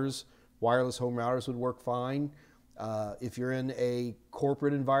routers, wireless home routers would work fine. If you're in a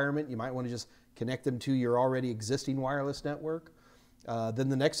corporate environment, you might want to just connect them to your already existing wireless network. Then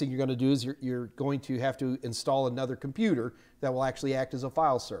the next thing you're going to do is you're going to have to install another computer that will actually act as a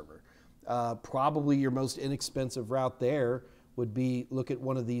file server. Probably your most inexpensive route there would be look at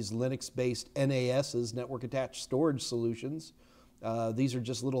one of these Linux-based NASs, network attached storage solutions. These are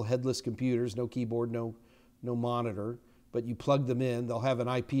just little headless computers, no keyboard, no monitor, but you plug them in, they'll have an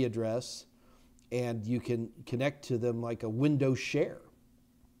IP address, and you can connect to them like a Windows share.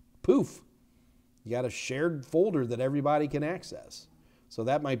 Poof! You got a shared folder that everybody can access. So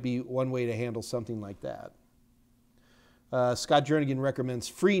that might be one way to handle something like that. Scott Jernigan recommends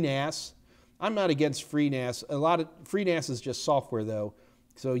FreeNAS. I'm not against FreeNAS. FreeNAS is just software though.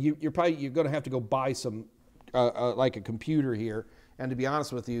 So you're going to have to go buy some, like a computer here. And to be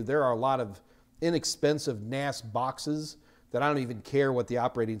honest with you, there are a lot of inexpensive NAS boxes that I don't even care what the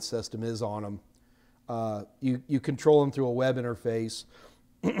operating system is on them. You control them through a web interface.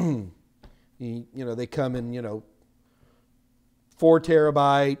 You know, they come in, 4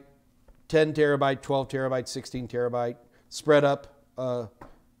 terabyte, 10 terabyte, 12 terabyte, 16 terabyte, spread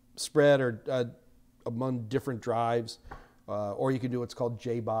or among different drives, or you can do what's called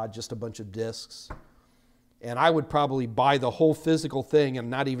JBOD, just a bunch of disks. And I would probably buy the whole physical thing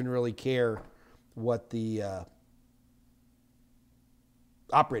and not even really care what the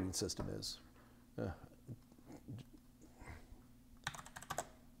operating system is.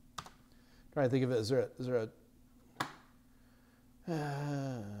 Trying to think of it. Is there a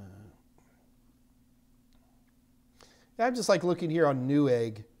I'm just like looking here on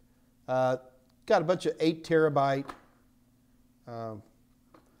Newegg. Got a bunch of 8 terabyte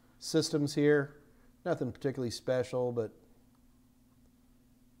systems here. Nothing particularly special, but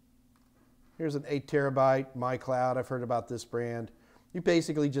Here's an 8 terabyte MyCloud. I've heard about this brand. You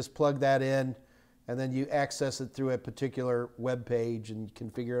basically just plug that in, and then you access it through a particular web page and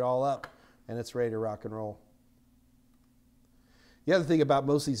configure it all up, and it's ready to rock and roll. The other thing about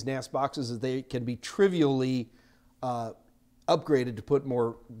most of these NAS boxes is they can be trivially upgraded to put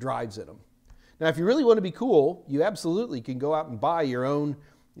more drives in them. Now, if you really want to be cool, you absolutely can go out and buy your own,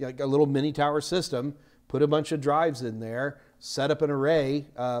 like a little mini tower system, put a bunch of drives in there, set up an array,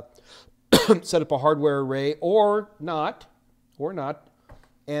 set up a hardware array, or not,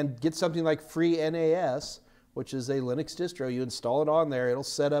 and get something like free NAS, which is a Linux distro. You install it on there, it'll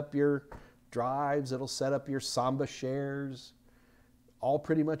set up your drives, it'll set up your Samba shares, all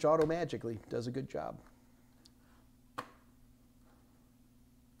pretty much auto-magically. Does a good job.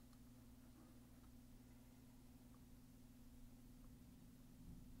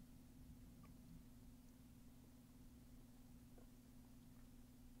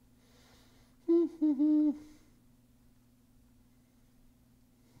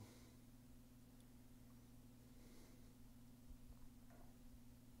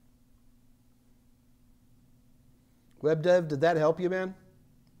 Web dev, did that help you, man?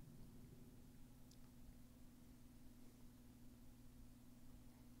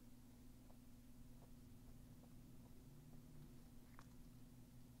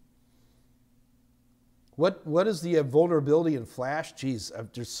 What is the vulnerability in Flash? Geez,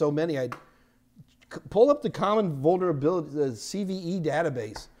 there's so many. Pull up the common vulnerability, the CVE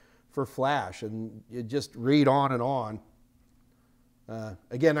database for Flash, and you just read on and on.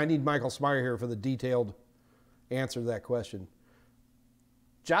 Again, I need Michael Smyer here for the detailed answer to that question.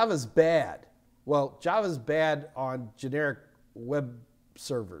 Java's bad. Well, Java's bad on generic web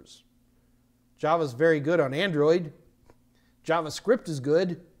servers. Java's very good on Android. JavaScript is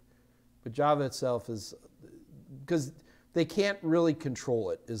good, but Java itself is, because they can't really control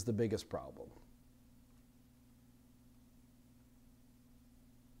it, is the biggest problem.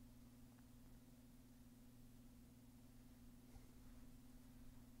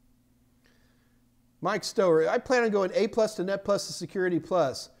 Mike Stower, I plan on going A+ to Net+ to Security+.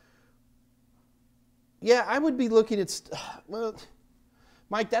 Yeah, I would be looking at, well,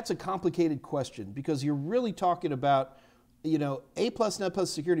 Mike, that's a complicated question because you're really talking about, you know, A+, Net+,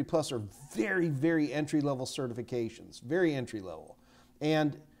 Security+ are very, very entry-level certifications, very entry-level.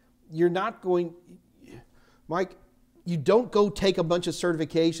 And you're not going, Mike, you don't go take a bunch of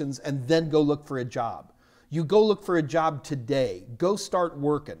certifications and then go look for a job. You go look for a job today. Go start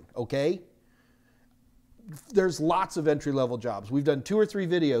working, okay? There's lots of entry-level jobs. We've done 2 or 3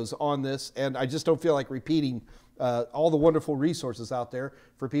 videos on this, and I just don't feel like repeating all the wonderful resources out there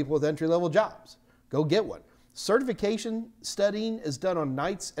for people with entry-level jobs. Go get one. Certification studying is done on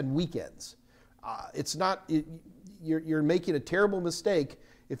nights and weekends. It's not, you're making a terrible mistake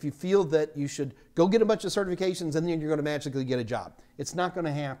if you feel that you should go get a bunch of certifications and then you're going to magically get a job. It's not going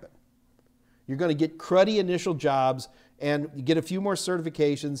to happen. You're going to get cruddy initial jobs, and you get a few more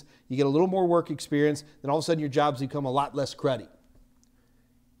certifications, you get a little more work experience, then all of a sudden your jobs become a lot less cruddy.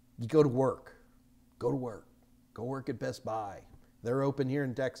 You go to work. Go to work. Go work at Best Buy. They're open here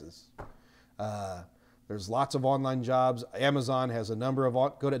in Texas. There's lots of online jobs. Amazon has a number of,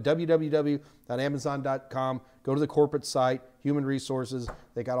 go to www.amazon.com, go to the corporate site, Human Resources.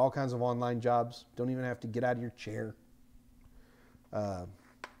 They got all kinds of online jobs. Don't even have to get out of your chair.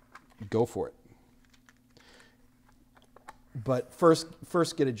 Go for it. But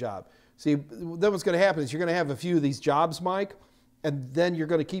first get a job. See, then what's going to happen is you're going to have a few of these jobs, Mike, and then you're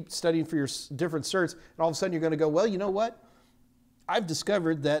going to keep studying for your different certs, and all of a sudden you're going to go, well, you know what? I've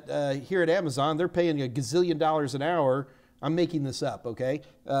discovered that here at Amazon, they're paying $1 gazillion an hour. I'm making this up, okay?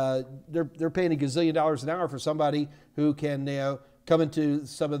 They're paying $1 gazillion an hour for somebody who can come into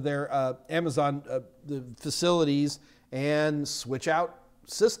some of their Amazon the facilities and switch out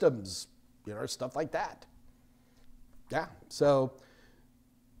systems, stuff like that. Yeah, so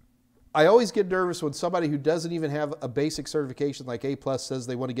I always get nervous when somebody who doesn't even have a basic certification like A+ says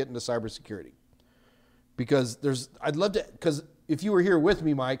they want to get into cybersecurity. Because I'd love to, because if you were here with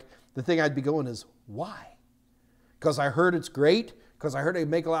me, Mike, the thing I'd be going is, why? Because I heard it's great, because I heard they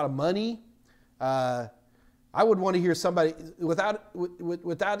make a lot of money. I would want to hear somebody,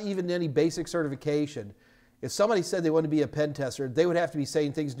 without even any basic certification, if somebody said they want to be a pen tester, they would have to be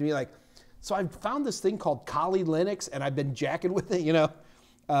saying things to me like, so I found this thing called Kali Linux, and I've been jacking with it,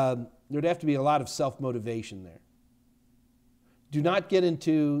 There'd have to be a lot of self-motivation there. Do not get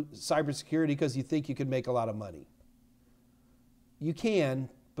into cybersecurity because you think you can make a lot of money. You can,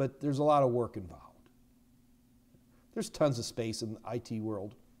 but there's a lot of work involved. There's tons of space in the IT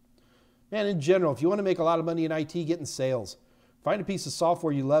world. Man, in general, if you want to make a lot of money in IT, get in sales. Find a piece of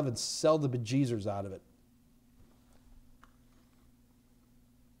software you love and sell the bejeezers out of it.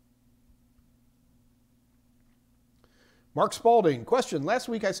 Mark Spalding, question. Last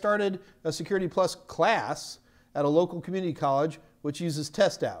week I started a Security Plus class at a local community college which uses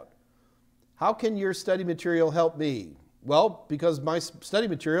Test Out. How can your study material help me? Well, because my study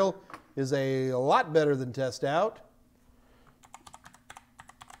material is a lot better than Test Out.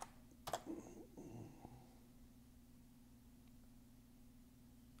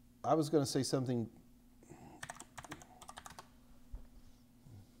 I was going to say something.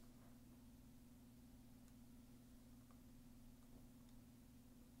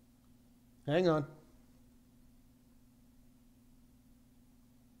 Hang on.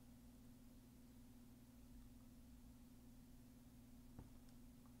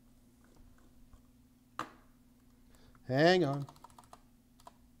 Hang on.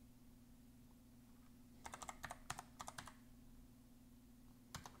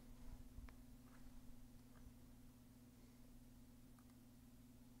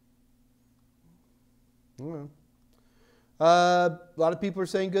 A lot of people are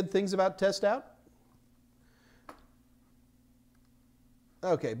saying good things about Test Out.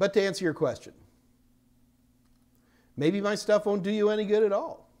 Okay, but to answer your question, maybe my stuff won't do you any good at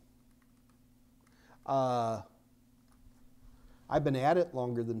all. I've been at it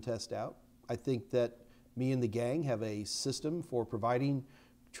longer than Test Out. I think that me and the gang have a system for providing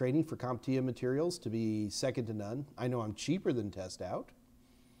training for CompTIA materials to be second to none. I know I'm cheaper than Test Out.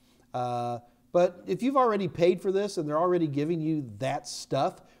 But if you've already paid for this and they're already giving you that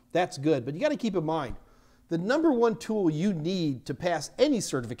stuff, that's good. But you got to keep in mind, the number one tool you need to pass any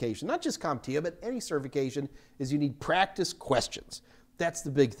certification, not just CompTIA, but any certification, is you need practice questions. That's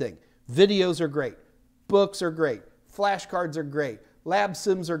the big thing. Videos are great. Books are great. Flashcards are great. Lab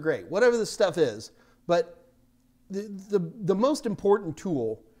sims are great. Whatever the stuff is. But the most important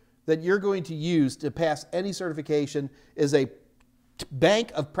tool that you're going to use to pass any certification is a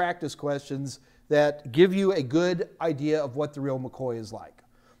bank of practice questions that give you a good idea of what the real McCoy is like.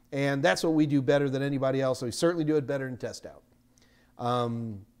 And that's what we do better than anybody else. We certainly do it better than Test Out.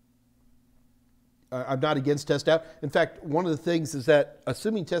 I'm not against Test Out. In fact, one of the things is that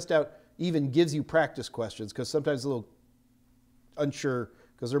assuming Test Out even gives you practice questions, because sometimes a little unsure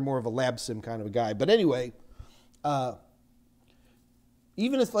because they're more of a lab sim kind of a guy. But anyway,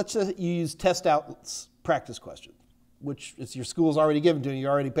 even if, let's say you use Test Out's practice questions, which is your school's already given to you, you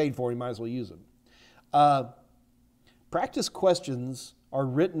already paid for, you might as well use them. Practice questions are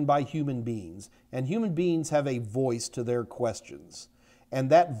written by human beings, and human beings have a voice to their questions. And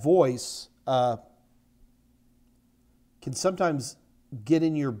that voice can sometimes get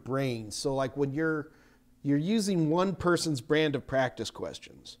in your brain. So like when you're using one person's brand of practice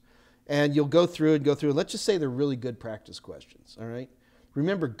questions, and you'll go through and let's just say they're really good practice questions, all right?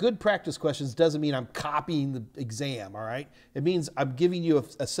 Remember, good practice questions doesn't mean I'm copying the exam, all right? It means I'm giving you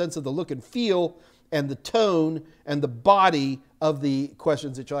a sense of the look and feel and the tone and the body of the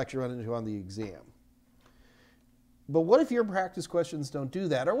questions that you'll actually run into on the exam. But what if your practice questions don't do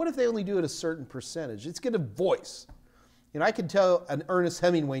that? Or what if they only do it a certain percentage? It's going to voice. You know, I can tell an Ernest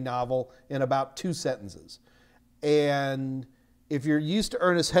Hemingway novel in about 2 sentences. And if you're used to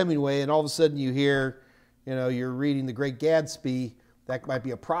Ernest Hemingway and all of a sudden you hear, you know, you're reading The Great Gatsby, that might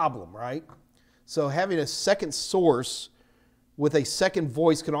be a problem, right? So having a second source with a second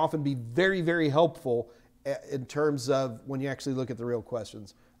voice can often be very, very helpful in terms of when you actually look at the real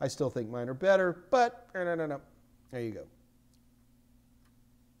questions. I still think mine are better, but no. There you go.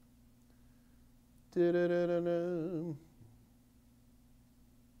 Da-da-da-da-da.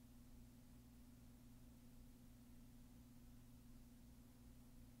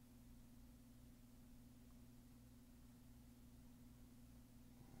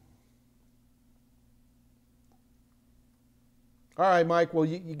 All right, Mike, well,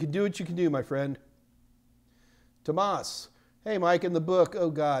 you can do what you can do, my friend. Tomas, hey, Mike, in the book, oh,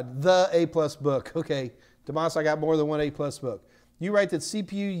 God, the A+ book. Okay, Tomas, I got more than one A+ book. You write that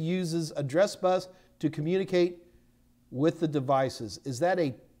CPU uses address bus to communicate with the devices. Is that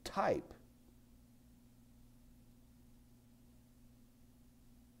a type?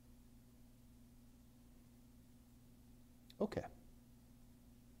 Okay.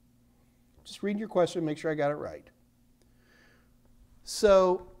 Just read your question, make sure I got it right.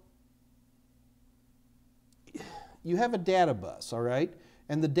 So you have a data bus, all right?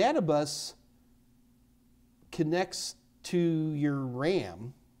 And the data bus connects to your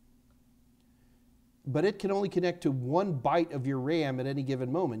RAM, but it can only connect to 1 byte of your RAM at any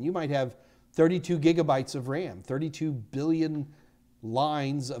given moment. You might have 32 gigabytes of RAM, 32 billion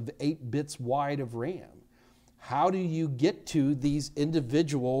lines of 8 bits wide of RAM. how do you get to these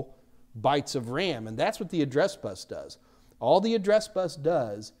individual bytes of RAM? And that's what the address bus does. All the address bus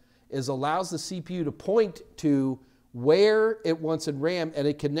does is allows the CPU to point to where it wants in RAM, and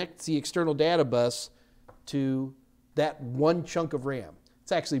it connects the external data bus to that one chunk of RAM.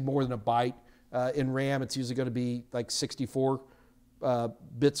 It's actually more than a byte. In RAM, it's usually going to be like 64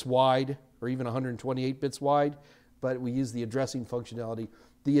 bits wide, or even 128 bits wide, but we use the addressing functionality.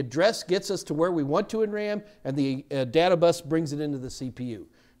 The address gets us to where we want to in RAM, and the data bus brings it into the CPU.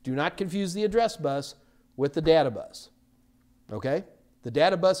 Do not confuse the address bus with the data bus. Okay? The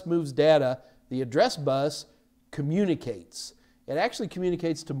data bus moves data. The address bus communicates. It actually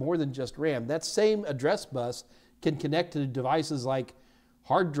communicates to more than just RAM. That same address bus can connect to devices like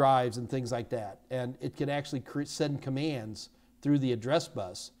hard drives and things like that, and it can actually send commands through the address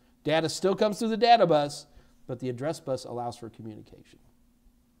bus. Data still comes through the data bus, but the address bus allows for communication.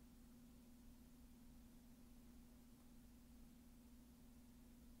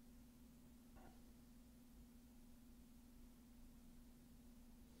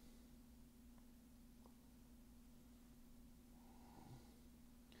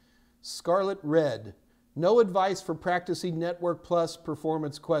 Scarlet Red, no advice for practicing Network Plus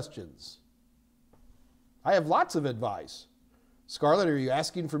performance questions. I have lots of advice. Scarlet, are you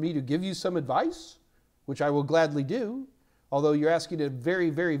asking for me to give you some advice? Which I will gladly do, although you're asking a very,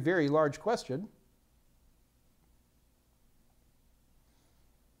 very, very large question.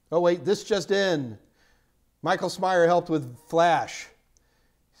 Oh wait, this just in. Michael Smyer helped with Flash.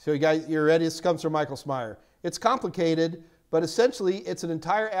 So you guys, you're ready? This comes from Michael Smyer. It's complicated, but essentially it's an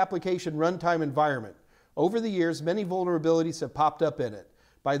entire application runtime environment. Over the years, many vulnerabilities have popped up in it.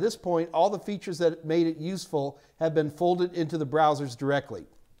 By this point, all the features that made it useful have been folded into the browsers directly.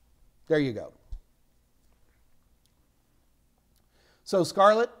 There you go. So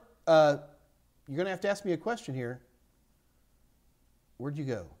Scarlett, you're going to have to ask me a question here. Where'd you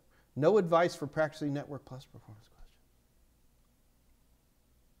go? No advice for practicing Network Plus performance questions.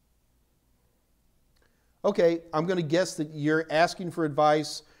 Okay, I'm going to guess that you're asking for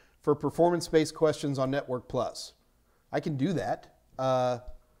advice for performance-based questions on Network Plus. I can do that.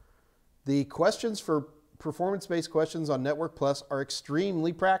 The questions for performance-based questions on Network Plus are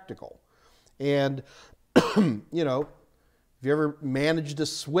extremely practical. And, you know, if you ever managed a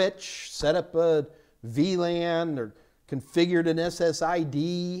switch, set up a VLAN, or configured an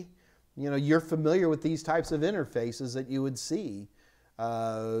SSID, you know, you're familiar with these types of interfaces that you would see.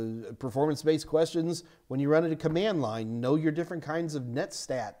 Performance-based questions, when you run at a command line, know your different kinds of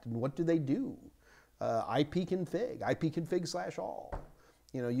netstat and what do they do. ipconfig/all.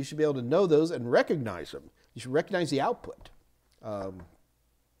 You know, you should be able to know those and recognize them. You should recognize the output.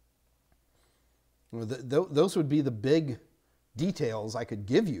 Those would be the big details I could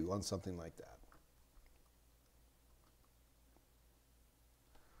give you on something like that.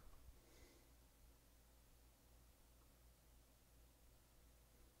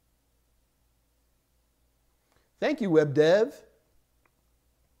 Thank you, WebDev.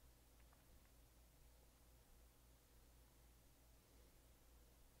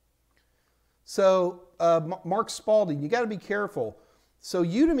 So, Mark Spalding, you got to be careful. So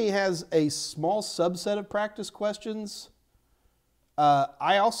Udemy has a small subset of practice questions.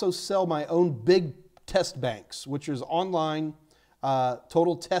 I also sell my own big test banks, which is online,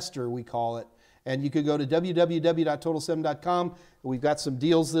 Total Tester, we call it. And you could go to www.totalsim.com. We've got some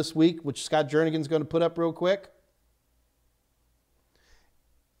deals this week, which Scott Jernigan's going to put up real quick.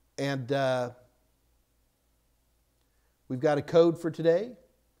 And we've got a code for today.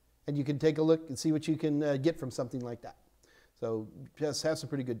 And you can take a look and see what you can get from something like that. So just have some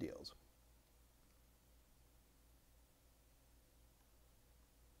pretty good deals.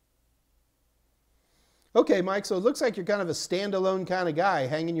 Okay, Mike, so it looks like you're kind of a standalone kind of guy,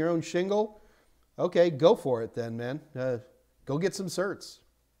 hanging your own shingle. Okay, go for it then, man. Go get some certs.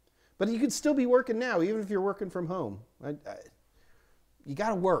 But you could still be working now, even if you're working from home. You got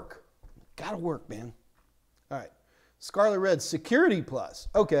to work. Got to work, man. All right. Scarlet Red, Security Plus.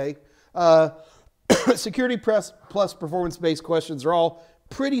 Okay. Security Plus performance-based questions are all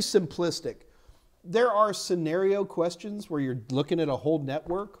pretty simplistic. There are scenario questions where you're looking at a whole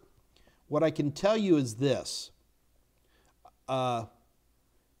network. What I can tell you is this.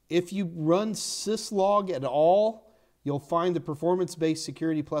 If you run syslog at all, you'll find the performance-based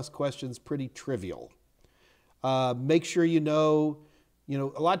Security Plus questions pretty trivial. Make sure you know,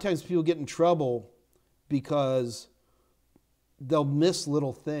 a lot of times people get in trouble because they'll miss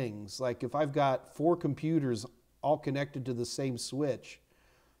little things. Like if I've got 4 computers all connected to the same switch,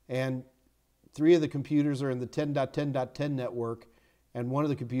 and 3 of the computers are in the 10.10.10 network, and one of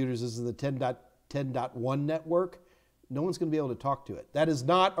the computers is in the 10.10 10.1 network, no one's going to be able to talk to it. That is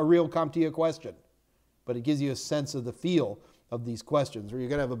not a real CompTIA question, but it gives you a sense of the feel of these questions, where you're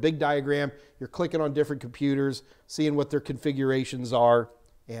going to have a big diagram, you're clicking on different computers, seeing what their configurations are,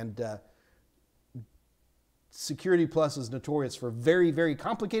 and Security Plus is notorious for very, very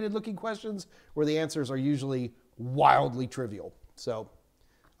complicated looking questions where the answers are usually wildly trivial. So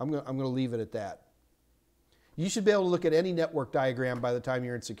I'm going to leave it at that. You should be able to look at any network diagram by the time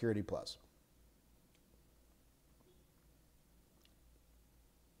you're in Security Plus.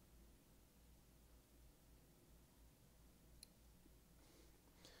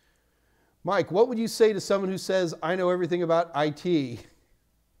 Mike, what would you say to someone who says, I know everything about IT?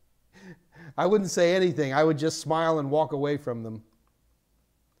 I wouldn't say anything. I would just smile and walk away from them.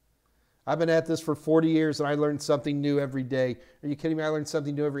 I've been at this for 40 years and I learn something new every day. Are you kidding me? I learn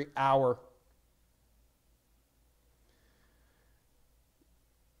something new every hour.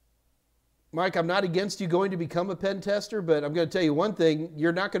 Mike, I'm not against you going to become a pen tester, but I'm going to tell you one thing.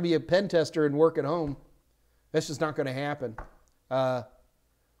 You're not going to be a pen tester and work at home. That's just not going to happen.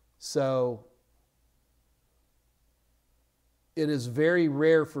 So it is very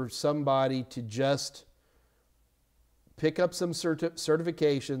rare for somebody to just pick up some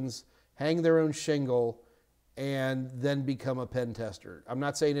certifications, hang their own shingle, and then become a pen tester. I'm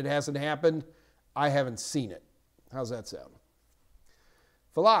not saying it hasn't happened. I haven't seen it. How's that sound?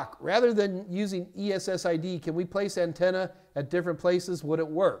 Falak, rather than using ESSID, can we place antenna at different places? Would it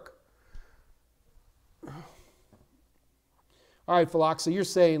work? All right, Falak, so you're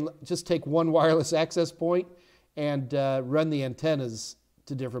saying just take one wireless access point and run the antennas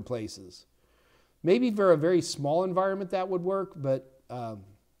to different places. Maybe for a very small environment that would work, but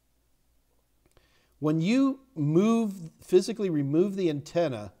when you physically remove the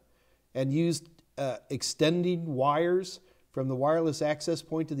antenna and use extending wires from the wireless access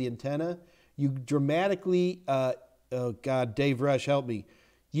point to the antenna, you dramatically, oh God, Dave Rush, help me,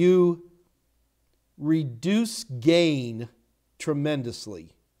 you reduce gain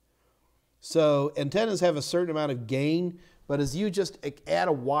tremendously. So antennas have a certain amount of gain, but as you just add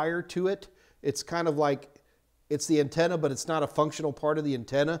a wire to it, it's kind of like it's the antenna, but it's not a functional part of the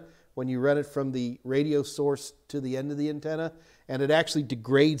antenna when you run it from the radio source to the end of the antenna, and it actually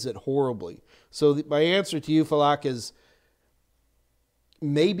degrades it horribly. So my answer to you, Falak, is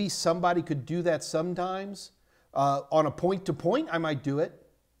maybe somebody could do that sometimes. On a point-to-point, I might do it,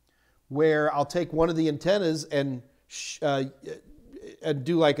 where I'll take one of the antennas and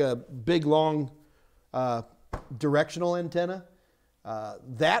do like a big, long directional antenna.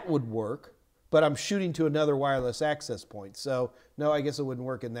 That would work, but I'm shooting to another wireless access point. So, no, I guess it wouldn't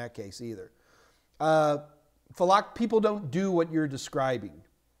work in that case either. Falak, people don't do what you're describing.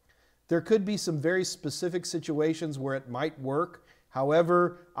 There could be some very specific situations where it might work.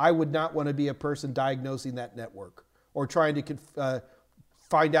 However, I would not want to be a person diagnosing that network or trying to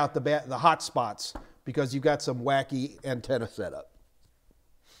find out the hot spots because you've got some wacky antenna setup.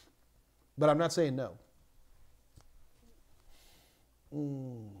 But I'm not saying no.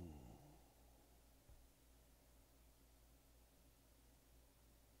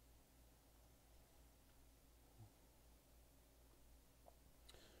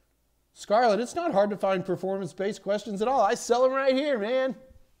 Scarlett, it's not hard to find performance-based questions at all. I sell them right here, man.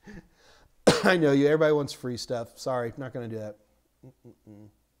 I know you. Everybody wants free stuff. Sorry, not going to do that.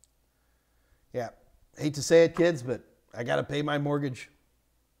 Yeah, hate to say it, kids, but I got to pay my mortgage.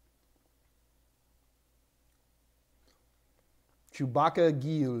 Chewbacca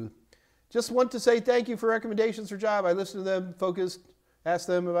Gil. Just want to say thank you for recommendations for job. I listened to them, focused, asked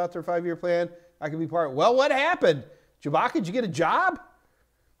them about their 5-year plan. I can be part. Well, what happened? Chewbacca, did you get a job?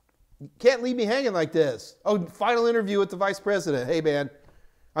 You can't leave me hanging like this. Oh, final interview with the vice president. Hey, man,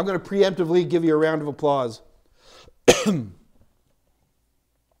 I'm going to preemptively give you a round of applause. How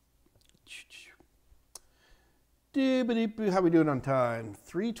are we doing on time?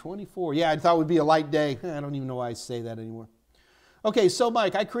 3:24. Yeah, I thought it would be a light day. I don't even know why I say that anymore. Okay, so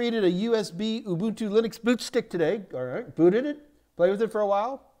Mike, I created a USB Ubuntu Linux boot stick today. All right, booted it, played with it for a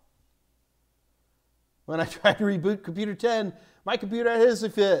while. When I tried to reboot computer 10, my computer had a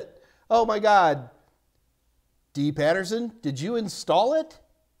fit. Oh my God. D. Patterson, did you install it?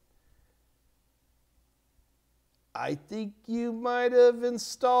 I think you might have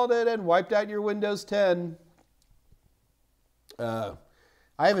installed it and wiped out your Windows 10. I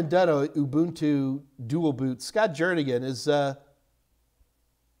haven't done a Ubuntu dual boot. Scott Jernigan is... if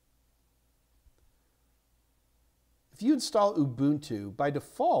you install Ubuntu, by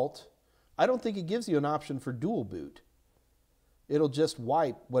default, I don't think it gives you an option for dual boot. It'll just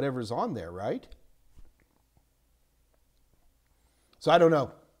wipe whatever's on there, right? So I don't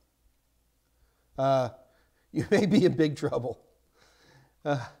know. you may be in big trouble.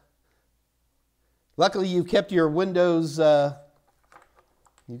 Luckily, you've kept your Windows,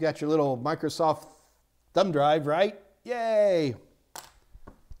 you've got your little Microsoft thumb drive, right? Yay!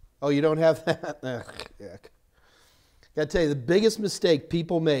 Oh, you don't have that? Yeah. Got to tell you, the biggest mistake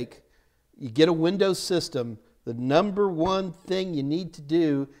people make, you get a Windows system, the number one thing you need to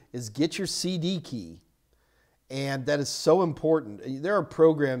do is get your CD key. And that is so important. There are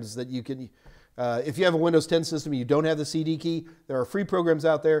programs that you can, if you have a Windows 10 system and you don't have the CD key, there are free programs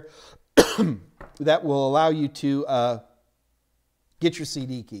out there that will allow you to get your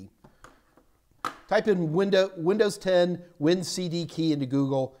CD key. Type in Windows 10 Win CD key into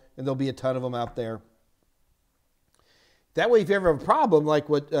Google, and there'll be a ton of them out there. That way, if you ever have a problem like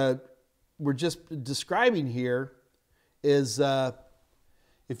what we're just describing here, is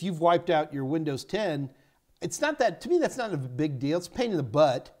if you've wiped out your Windows 10, it's not that, to me, that's not a big deal. It's a pain in the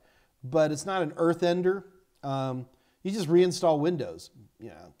butt, but it's not an earth ender. You just reinstall Windows. You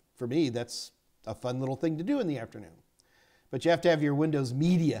know, for me, that's a fun little thing to do in the afternoon. But you have to have your Windows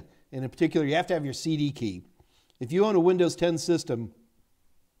media, and in particular, you have to have your CD key. If you own a Windows 10 system,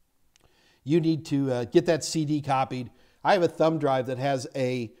 you need to get that CD copied. I have a thumb drive that has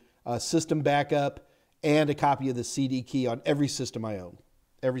a system backup and a copy of the CD key on every system I own,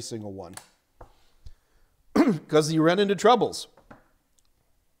 every single one. Because you run into troubles.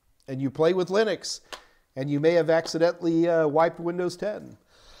 And you play with Linux, and you may have accidentally wiped Windows 10.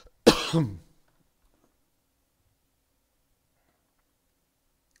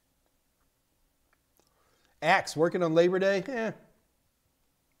 Axe, working on Labor Day?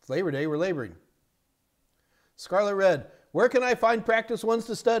 It's Labor Day, we're laboring. Scarlet Red, where can I find practice ones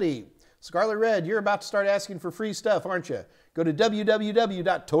to study? Scarlet Red, you're about to start asking for free stuff, aren't you? Go to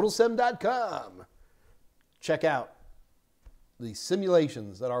www.totalsim.com. Check out the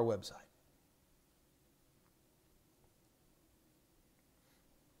simulations at our website.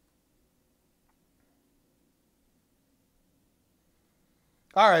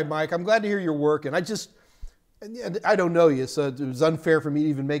 All right, Mike, I'm glad to hear you're working. I don't know you, so it was unfair for me to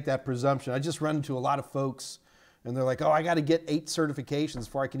even make that presumption. I just run into a lot of folks, and they're like, oh, I got to get 8 certifications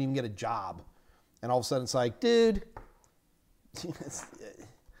before I can even get a job. And all of a sudden it's like, dude,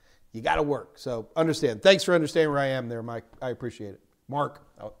 you got to work. So understand. Thanks for understanding where I am there, Mike. I appreciate it. Mark,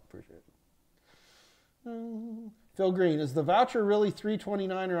 I appreciate it. Phil Green, is the voucher really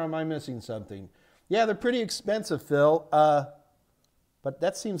 $3.29 or am I missing something? Yeah, they're pretty expensive, Phil, but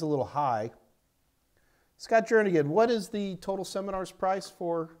that seems a little high. Scott Jernigan, what is the Total Seminars price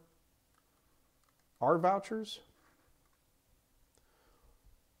for our vouchers?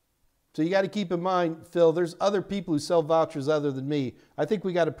 So you got to keep in mind, Phil, there's other people who sell vouchers other than me. I think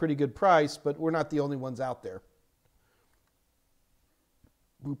we got a pretty good price, but we're not the only ones out there.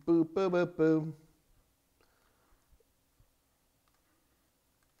 Boop, boop, boop, boop, boop.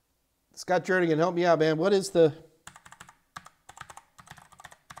 Scott Jernigan, help me out, man. What is the...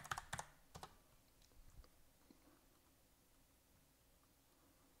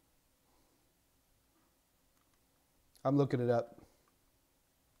 I'm looking it up.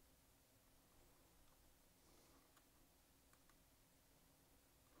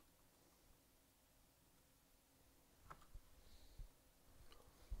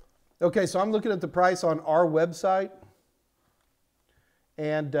 Okay, so I'm looking at the price on our website,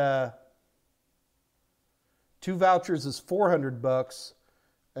 and 2 vouchers is $400,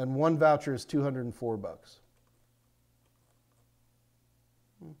 and 1 voucher is $204.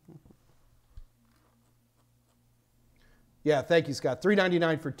 Yeah, thank you, Scott.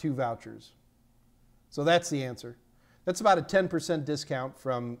 $3.99 for 2 vouchers. So that's the answer. That's about a 10% discount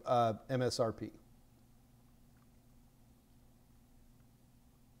from MSRP.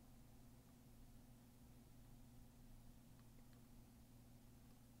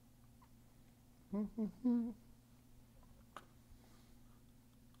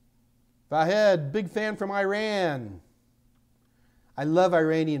 Fahed, big fan from Iran. I love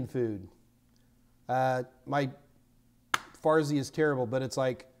Iranian food. My Farsi is terrible, but it's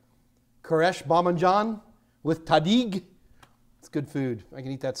like Koresh Bamanjan with tadig. It's good food. I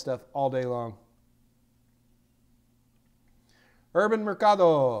can eat that stuff all day long. Urban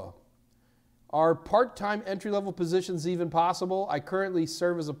Mercado. Are part-time entry-level positions even possible? I currently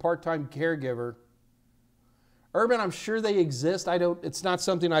serve as a part-time caregiver. Urban, I'm sure they exist. It's not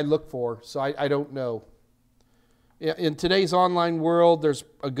something I look for, so I don't know. In today's online world, there's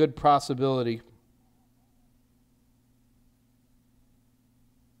a good possibility.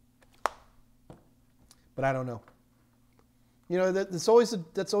 But I don't know. You know, that's always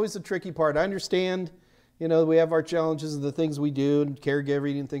the tricky part. I understand, you know, we have our challenges and the things we do, and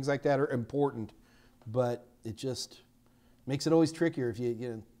caregiving and things like that are important. but it just makes it always trickier if you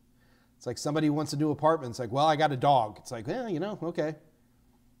know. It's like somebody who wants a new apartment. It's like, well, I got a dog. It's like, well, you know, okay.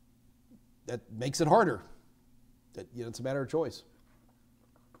 That makes it harder. That, you know, it's a matter of choice.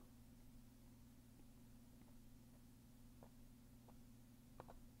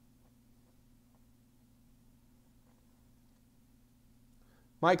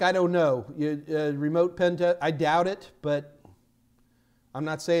 Mike, I don't know. Remote pen test, I doubt it, but I'm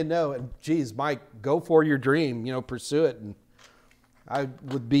not saying no. And geez, Mike, go for your dream. You know, pursue it. And I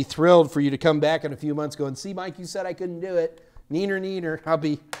would be thrilled for you to come back in a few months going, see, Mike, you said I couldn't do it. Neener, neener. I'll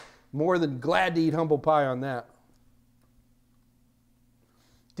be more than glad to eat humble pie on that.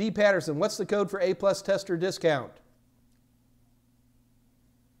 D. Patterson, what's the code for A-plus tester discount?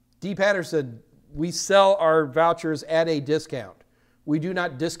 D. Patterson, we sell our vouchers at a discount. We do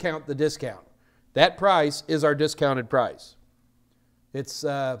not discount the discount. That price is our discounted price. It's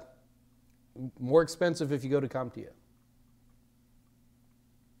more expensive if you go to CompTIA.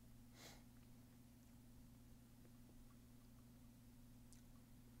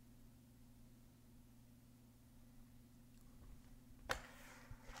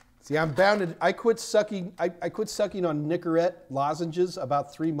 See, I'm bounded. I quit sucking on Nicorette lozenges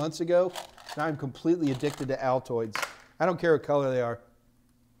about 3 months ago. Now I'm completely addicted to Altoids. I don't care what color they are.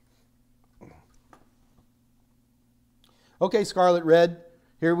 Okay, Scarlet Red,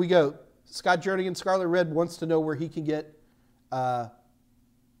 here we go. Scott Jernigan, Scarlet Red wants to know where he can get, I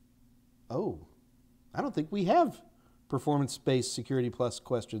don't think we have performance-based Security Plus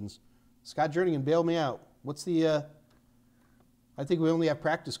questions. Scott Jernigan, bail me out. What's the, I think we only have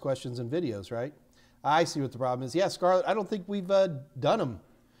practice questions and videos, right? I see what the problem is. Yeah, Scarlet, I don't think we've done them.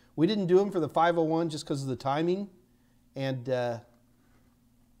 We didn't do them for the 501 just because of the timing. And I'm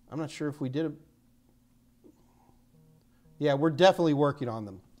not sure if we did it. Yeah, we're definitely working on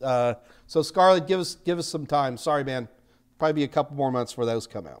them. So Scarlett, give us some time. Sorry, man. Probably be a couple more months before those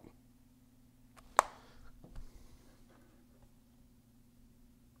come out.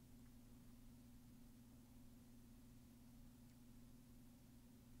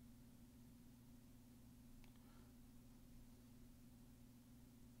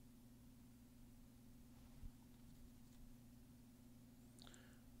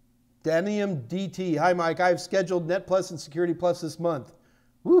 Danium DT. Hi, Mike. I've scheduled Net Plus and Security Plus this month.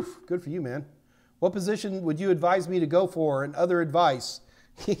 Woof, good for you, man. What position would you advise me to go for and other advice?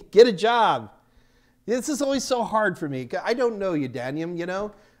 Get a job. This is always so hard for me. I don't know you, Danium, you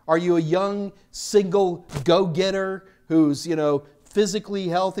know. Are you a young, single go-getter who's, you know, physically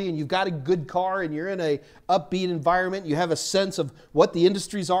healthy and you've got a good car and you're in a upbeat environment, you have a sense of what the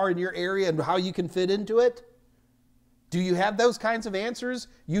industries are in your area and how you can fit into it? Do you have those kinds of answers?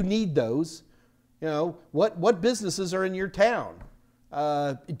 You need those. You know, what businesses are in your town?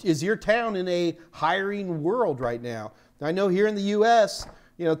 Is your town in a hiring world right now? I know here in the U.S.,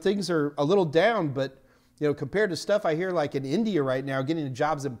 you know, things are a little down, but, you know, compared to stuff I hear like in India right now, getting a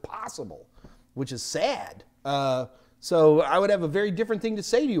job's impossible, which is sad. So I would have a very different thing to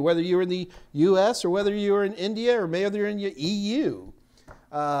say to you, whether you're in the U.S. or whether you're in India or maybe you're in the EU.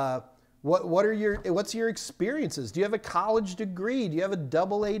 What's your experiences? Do you have a college degree? Do you have a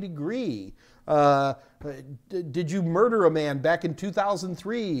AA degree? Did you murder a man back in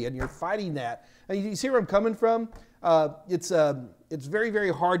 2003 and you're fighting that? And you see where I'm coming from? It's very,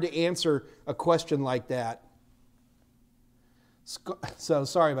 very hard to answer a question like that. So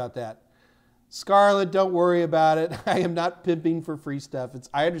sorry about that. Scarlett, don't worry about it. I am not pimping for free stuff.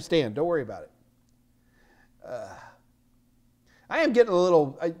 I understand. Don't worry about it. I am getting a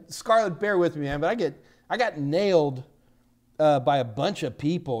little, Scarlett, bear with me, man, but I got nailed by a bunch of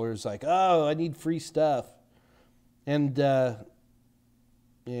people. It was like, oh, I need free stuff. And,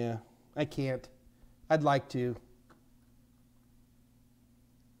 yeah, I can't. I'd like to.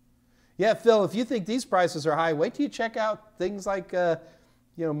 Yeah, Phil, if you think these prices are high, wait till you check out things like, you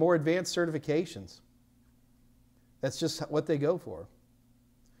know, more advanced certifications. That's just what they go for.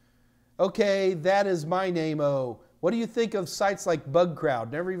 Okay, that is my name-o. What do you think of sites like Bug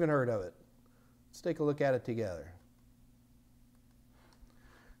Crowd? Never even heard of it. Let's take a look at it together.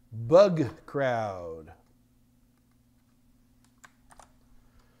 Bug Crowd.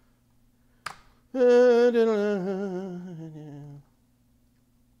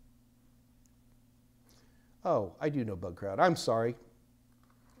 Oh, I do know Bug Crowd. I'm sorry.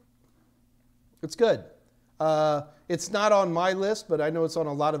 It's good. It's not on my list, but I know it's on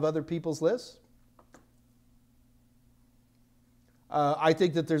a lot of other people's lists. I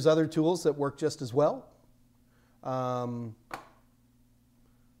think that there's other tools that work just as well. But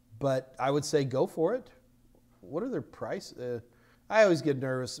I would say go for it. What are their prices? I always get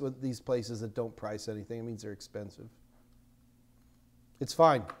nervous with these places that don't price anything. It means they're expensive. It's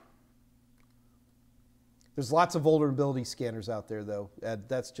fine. There's lots of vulnerability scanners out there, though.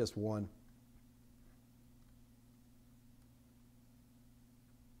 That's just one.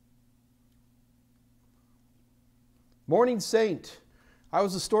 Morning Saint. I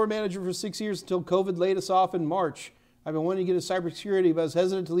was a store manager for 6 years until COVID laid us off in March. I've been wanting to get into cybersecurity, but I was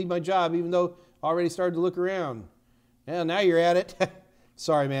hesitant to leave my job, even though I already started to look around. Yeah, now you're at it.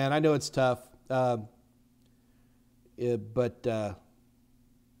 Sorry, man. I know it's tough. But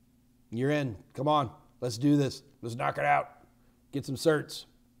you're in. Come on. Let's do this. Let's knock it out. Get some certs.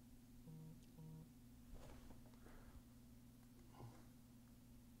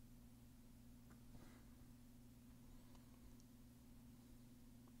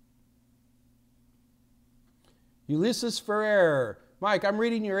 Ulysses Ferrer. Mike, I'm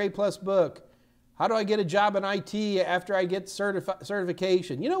reading your A-plus book. How do I get a job in IT after I get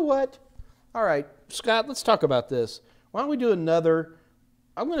certification? You know what? All right, Scott, let's talk about this. Why don't we do another?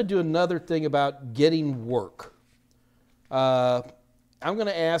 I'm going to do another thing about getting work. I'm going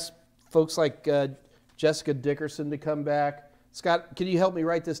to ask folks like Jessica Dickerson to come back. Scott, can you help me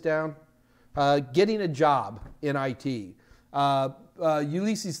write this down? Getting a job in IT.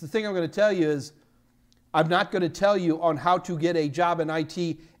 Ulysses, the thing I'm going to tell you is I'm not going to tell you on how to get a job in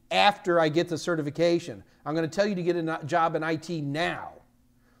IT after I get the certification. I'm going to tell you to get a job in IT now.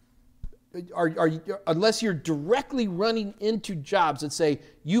 Unless you're directly running into jobs that say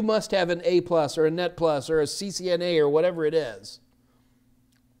you must have an A+ or a Net+ or a CCNA or whatever it is,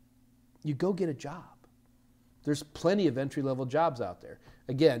 you go get a job. There's plenty of entry-level jobs out there.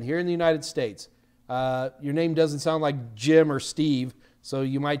 Again, here in the United States, your name doesn't sound like Jim or Steve, so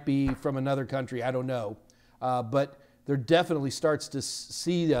you might be from another country, I don't know. But there definitely starts to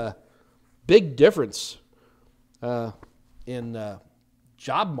see a big difference in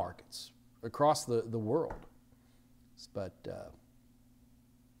job markets across the world. But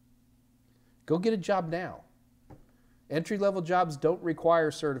go get a job now. Entry-level jobs don't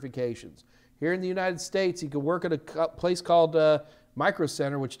require certifications. Here in the United States, you can work at a place called Micro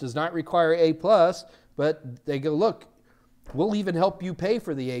Center, which does not require A+, but they go, look, we'll even help you pay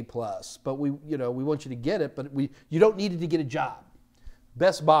for the A+, but we want you to get it, but you don't need it to get a job.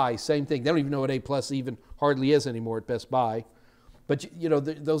 Best Buy, same thing. They don't even know what A+ even hardly is anymore at Best Buy. But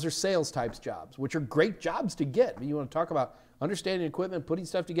those are sales types jobs, which are great jobs to get. You want to talk about understanding equipment, putting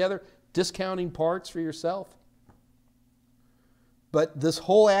stuff together, discounting parts for yourself. But this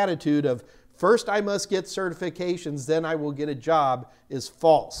whole attitude of first I must get certifications, then I will get a job is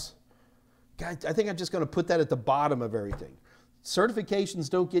false. God, I think I'm just going to put that at the bottom of everything. Certifications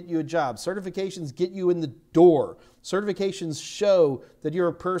don't get you a job. Certifications get you in the door. Certifications show that you're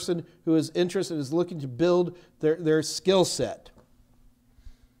a person who is interested, is looking to build their skill set.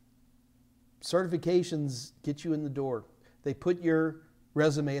 Certifications get you in the door. They put your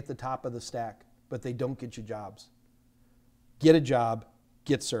resume at the top of the stack, but they don't get you jobs. Get a job,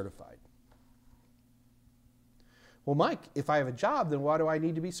 get certified. Well, Mike, if I have a job, then why do I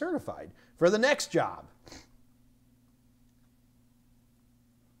need to be certified? For the next job.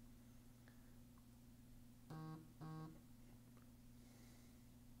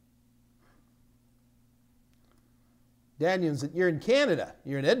 Daniels, you're in Canada.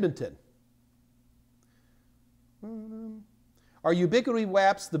 You're in Edmonton. Are Ubiquity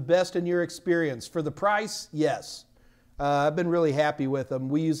WAPs the best in your experience? For the price, yes. I've been really happy with them.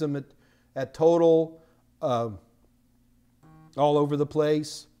 We use them at Total, all over the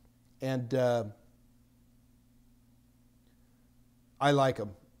place, and I like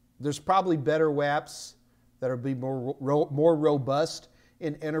them. There's probably better WAPs that will be more robust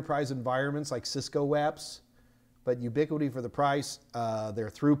in enterprise environments like Cisco WAPs, but Ubiquity for the price,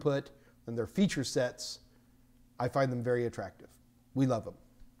 their throughput, and their feature sets, I find them very attractive. We love them.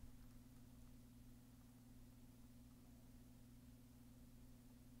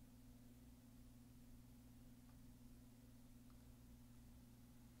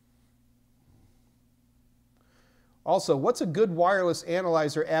 Also, what's a good wireless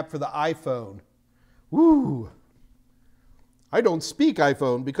analyzer app for the iPhone? Woo! I don't speak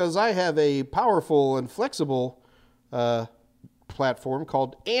iPhone because I have a powerful and flexible platform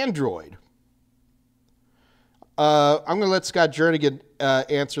called Android. I'm going to let Scott Jernigan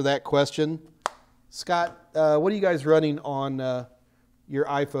answer that question. Scott, what are you guys running on your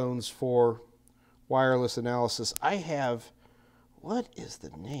iPhones for wireless analysis? I have, what is the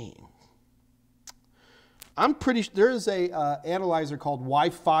name? I'm pretty sure there is a analyzer called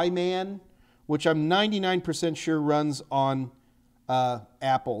Wi-Fi Man, which I'm 99% sure runs on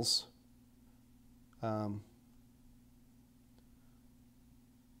Apple's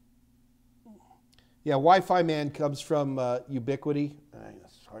Yeah, Wi-Fi Man comes from Ubiquity.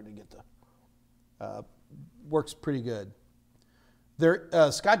 It's hard to get the... works pretty good. There,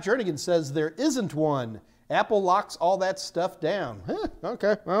 Scott Jernigan says there isn't one. Apple locks all that stuff down. Huh,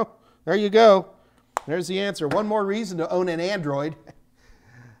 okay, well, there you go. There's the answer. One more reason to own an Android.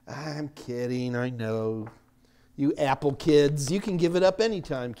 I'm kidding, I know. You Apple kids, you can give it up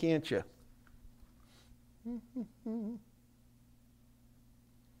anytime, can't you?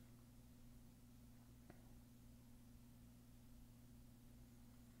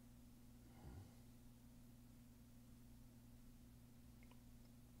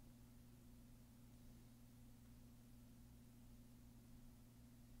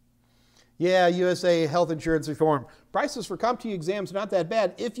 Yeah, USA health insurance reform. Prices for CompTIA exams not that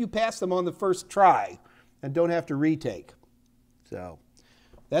bad if you pass them on the first try and don't have to retake. So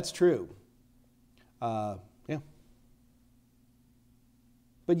that's true. Yeah.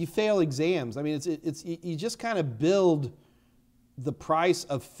 But you fail exams. I mean, it's you just kind of build the price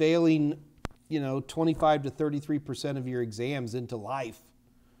of failing, 25 to 33% of your exams into life.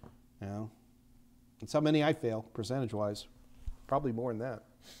 That's how many I fail, percentage-wise. Probably more than that.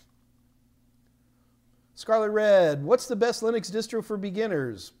 Scarlet Red, what's the best Linux distro for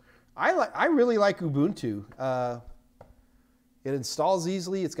beginners? I really like Ubuntu. It installs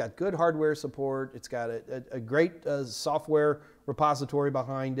easily. It's got good hardware support. It's got a great software repository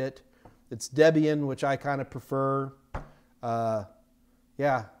behind it. It's Debian, which I kind of prefer.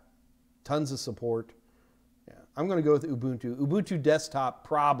 Yeah, tons of support. Yeah, I'm going to go with Ubuntu. Ubuntu Desktop,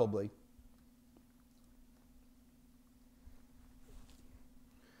 probably.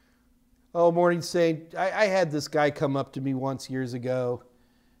 Oh, Morning Saint. I had this guy come up to me once years ago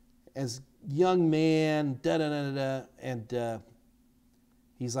as young man, and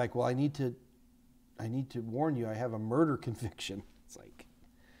he's like, well, I need to warn you, I have a murder conviction. It's like,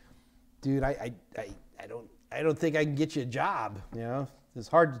 dude, I don't think I can get you a job. It's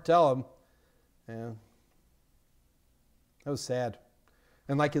hard to tell him. Yeah, that was sad.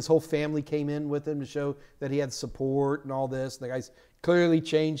 And like his whole family came in with him to show that he had support and all this. And the guy's clearly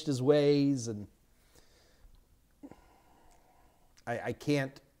changed his ways, and I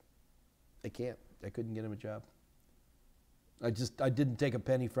couldn't get him a job. I didn't take a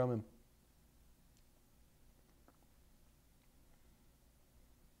penny from him.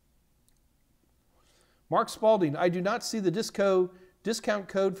 Mark Spalding, I do not see the discount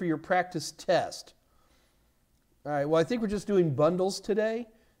code for your practice test. All right, well, I think we're just doing bundles today.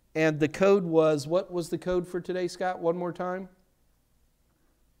 And the code was, what was the code for today, Scott? One more time.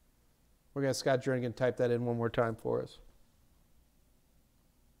 We're going to Scott Jernigan type that in one more time for us.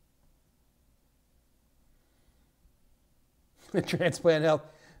 Transplant Health.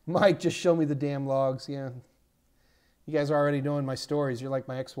 Mike, just show me the damn logs. Yeah. You guys are already knowing my stories. You're like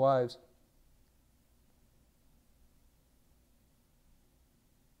my ex-wives.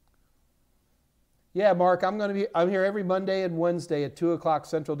 Yeah, Mark, I'm here every Monday and Wednesday at 2 o'clock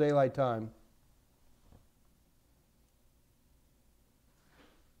Central Daylight Time.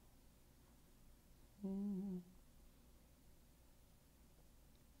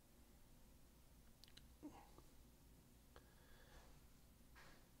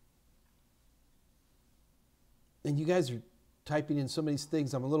 And you guys are typing in so many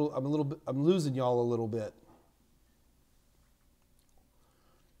things. I'm losing y'all a little bit.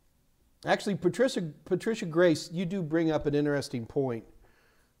 Actually, Patricia Grace, you do bring up an interesting point.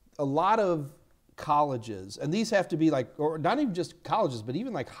 A lot of colleges, and these have to be like, or not even just colleges, but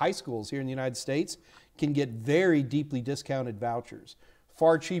even like high schools here in the United States, can get very deeply discounted vouchers,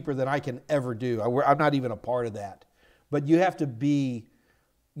 far cheaper than I can ever do. I'm not even a part of that. But you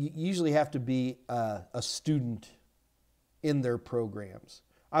usually have to be a student in their programs.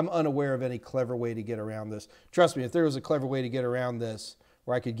 I'm unaware of any clever way to get around this. Trust me, if there was a clever way to get around this,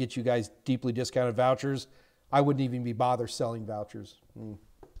 where I could get you guys deeply discounted vouchers, I wouldn't even be bothered selling vouchers.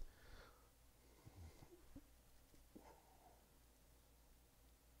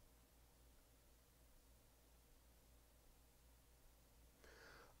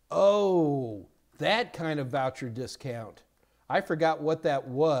 Oh, that kind of voucher discount. I forgot what that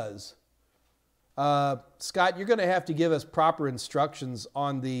was. Scott, you're going to have to give us proper instructions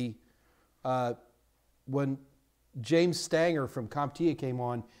on the, when James Stanger from CompTIA came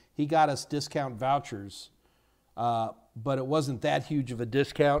on, he got us discount vouchers, but it wasn't that huge of a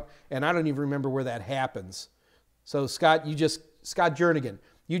discount, and I don't even remember where that happens. So Scott, Scott Jernigan,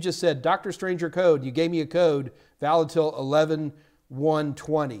 you just said Dr. Stranger code. You gave me a code valid till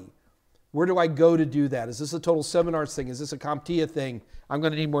 11/1/20. Where do I go to do that? Is this a total seminars thing? Is this a CompTIA thing? I'm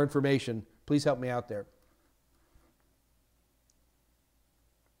going to need more information. Please help me out there.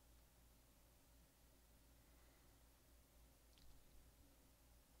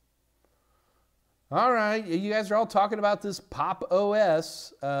 All right, you guys are all talking about this Pop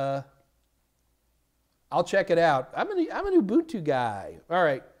OS. I'll check it out. I'm an Ubuntu guy. All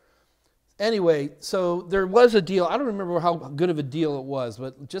right. Anyway, so there was a deal. I don't remember how good of a deal it was,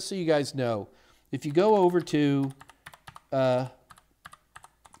 but just so you guys know, if you go over to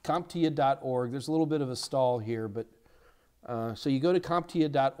CompTIA.org, there's a little bit of a stall here, but so you go to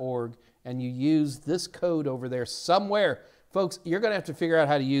CompTIA.org and you use this code over there somewhere. Folks, you're going to have to figure out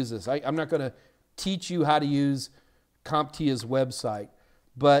how to use this. I'm not going to teach you how to use CompTIA's website,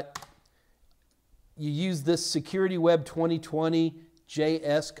 but you use this SecurityWeb 2020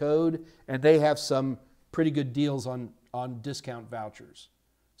 JS code, and they have some pretty good deals on discount vouchers.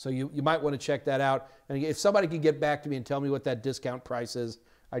 So you might want to check that out. And if somebody could get back to me and tell me what that discount price is,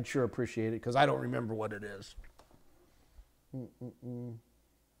 I'd sure appreciate it, because I don't remember what it is.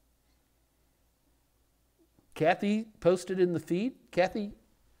 Kathy posted in the feed. Kathy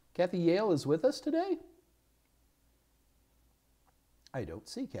Yale is with us today? I don't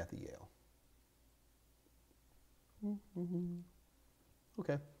see Kathy Yale.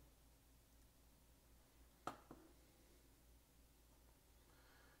 Okay.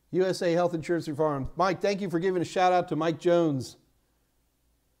 USA Health Insurance Reform. Mike, thank you for giving a shout out to Mike Jones.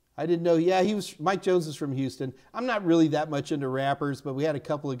 I didn't know. Yeah, Mike Jones is from Houston. I'm not really that much into rappers, but we had a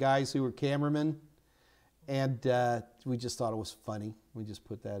couple of guys who were cameramen, and we just thought it was funny. We just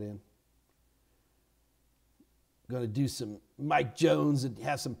put that in. Going to do some Mike Jones and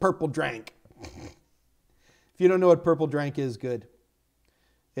have some purple drank. If you don't know what purple drank is, good.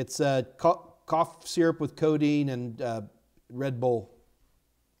 It's cough syrup with codeine and Red Bull.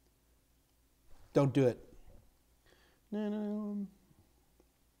 Don't do it. No.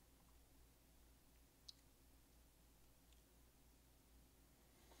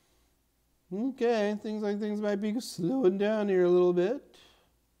 Okay, things might be slowing down here a little bit.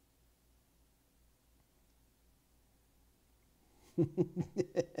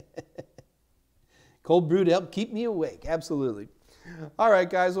 Cold brew to help keep me awake. Absolutely. All right,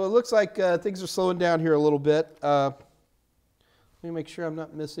 guys. Well, it looks like things are slowing down here a little bit. Let me make sure I'm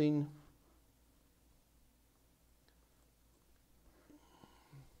not missing.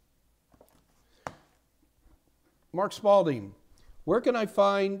 Mark Spalding, where can I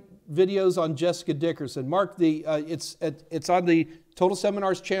find videos on Jessica Dickerson? Mark, it's on the Total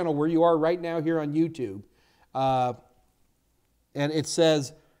Seminars channel where you are right now here on YouTube. And it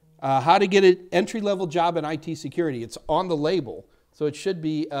says, how to get an entry-level job in IT security. It's on the label, so it should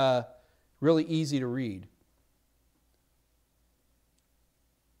be really easy to read.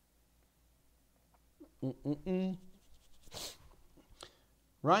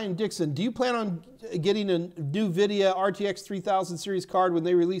 Ryan Dixon, do you plan on getting a new NVIDIA RTX 3000 series card when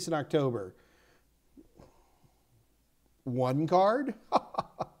they release in October? One card?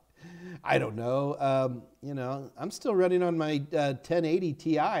 I don't know. You know, I'm still running on my 1080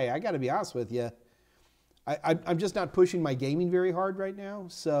 Ti. I got to be honest with you. I'm just not pushing my gaming very hard right now,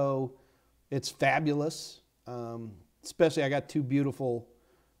 so it's fabulous. Especially I got two beautiful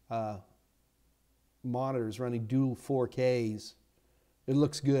monitors running dual 4Ks. It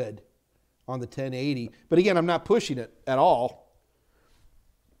looks good on the 1080. But again, I'm not pushing it at all.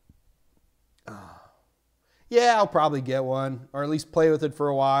 Yeah, I'll probably get one, or at least play with it for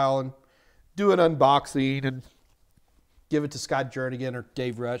a while and do an unboxing and give it to Scott Jernigan or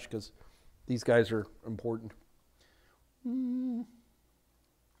Dave Rush, because these guys are important.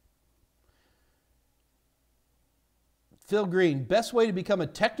 Phil Green, best way to become a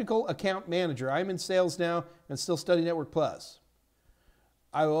technical account manager. I'm in sales now and still study Network Plus.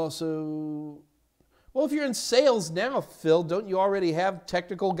 I also, well, if you're in sales now, Phil, don't you already have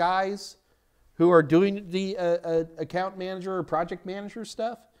technical guys who are doing the account manager or project manager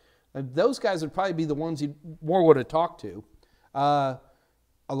stuff? And those guys would probably be the ones you more want to talk to. A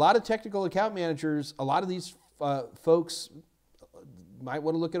lot of technical account managers, a lot of these folks might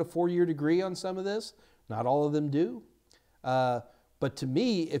want to look at a 4-year degree on some of this. Not all of them do. But to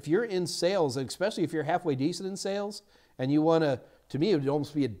me, if you're in sales, and especially if you're halfway decent in sales, and you want to me, it would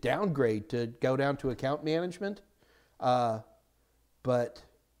almost be a downgrade to go down to account management. But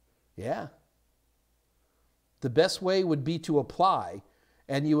yeah, the best way would be to apply,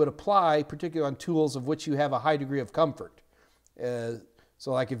 and you would apply particularly on tools of which you have a high degree of comfort.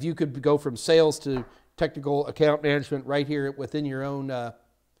 So like if you could go from sales to technical account management right here within your own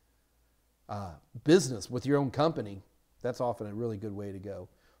business with your own company, that's often a really good way to go.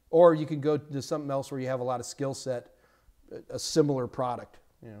 Or you can go to something else where you have a lot of skill set, a similar product,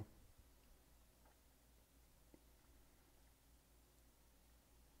 you know.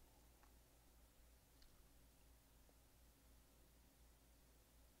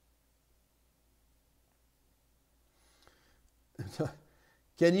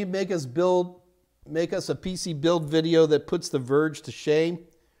 Can you make us a PC build video that puts The Verge to shame?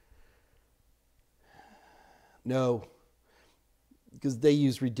 No, because they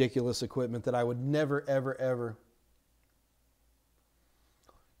use ridiculous equipment that I would never, ever, ever.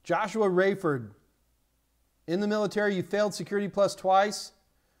 Joshua Rayford, in the military, you failed Security Plus twice.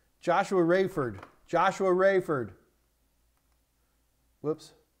 Joshua Rayford.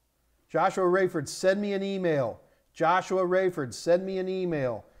 Whoops. Joshua Rayford, send me an email. Joshua Rayford, send me an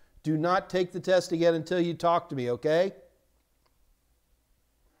email. Do not take the test again until you talk to me, okay?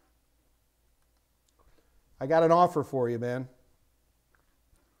 I got an offer for you, man.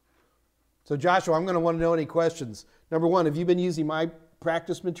 So Joshua, I'm going to want to know any questions. Number one, have you been using my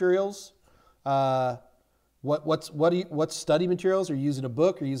practice materials? What study materials? Are you using a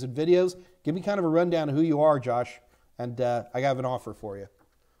book? Are you using videos? Give me kind of a rundown of who you are, Josh, and I have an offer for you.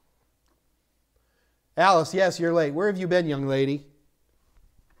 Alice, yes, you're late. Where have you been, young lady?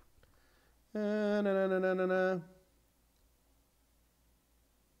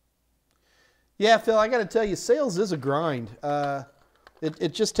 Yeah, Phil, I got to tell you, sales is a grind.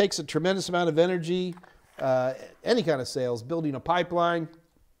 It just takes a tremendous amount of energy, any kind of sales, building a pipeline.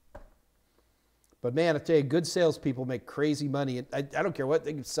 But man, I tell you, good salespeople make crazy money. I don't care what,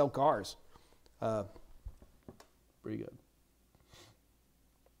 they can sell cars. Pretty good.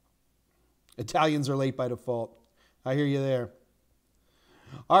 Italians are late by default. I hear you there.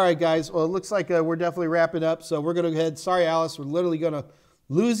 All right, guys. Well, it looks like we're definitely wrapping up. So we're going to go ahead. Sorry, Alice. We're literally going to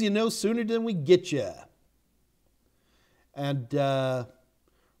lose you no sooner than we get you. And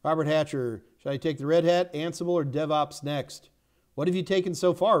Robert Hatcher, should I take the Red Hat, Ansible, or DevOps next? What have you taken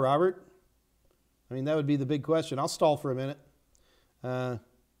so far, Robert? I mean, that would be the big question. I'll stall for a minute.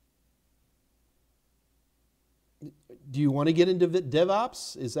 Do you want to get into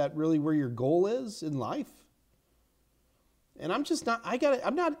DevOps? Is that really where your goal is in life? And I'm just not,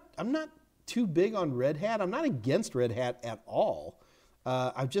 I'm not too big on Red Hat. I'm not against Red Hat at all.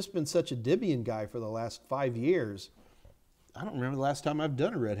 I've just been such a Debian guy for the last 5 years. I don't remember the last time I've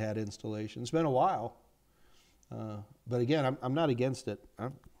done a Red Hat installation. It's been a while. But again, I'm not against it.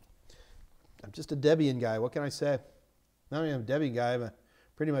 I'm just a Debian guy. What can I say? Not only am I a Debian guy, I'm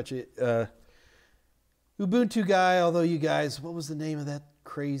pretty much a Ubuntu guy, although you guys, what was the name of that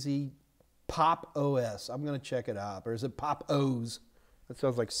crazy Pop OS? I'm going to check it out. Or is it Pop O's? That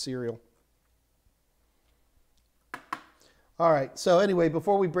sounds like cereal. All right. So anyway,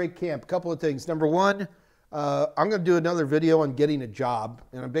 before we break camp, a couple of things. Number one, I'm going to do another video on getting a job.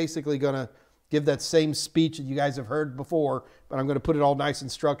 And I'm basically going to give that same speech that you guys have heard before, but I'm going to put it all nice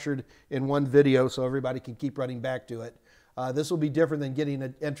and structured in one video so everybody can keep running back to it. This will be different than getting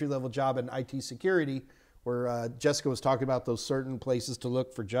an entry-level job in IT security, where Jessica was talking about those certain places to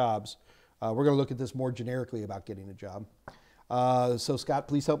look for jobs. We're going to look at this more generically about getting a job. So Scott,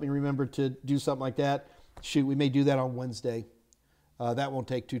 please help me remember to do something like that. Shoot, we may do that on Wednesday. That won't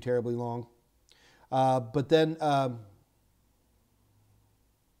take too terribly long. But then,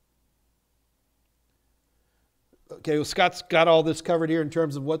 okay, well, Scott's got all this covered here in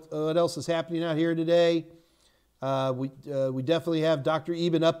terms of what else is happening out here today. We definitely have Dr.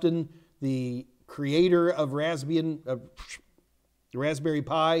 Eben Upton, the creator of Raspberry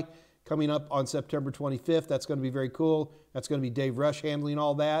Pi, coming up on September 25th. That's going to be very cool. That's going to be Dave Rush handling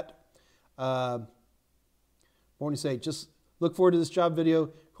all that. Morning say, just look forward to this job video.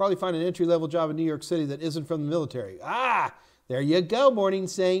 Probably find an entry-level job in New York City that isn't from the military. Ah, there you go, Morning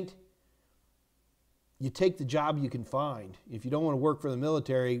Saint. You take the job you can find. If you don't want to work for the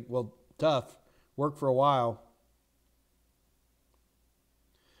military, well, tough. Work for a while.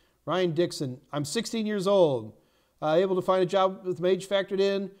 Ryan Dixon, I'm 16 years old. Able to find a job with my age factored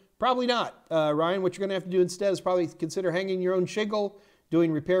in? Probably not. Ryan, what you're going to have to do instead is probably consider hanging your own shingle,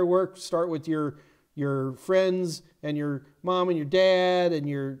 doing repair work. Start with your friends and your mom and your dad and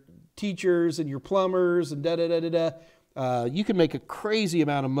your teachers and your plumbers and da-da-da-da-da. You can make a crazy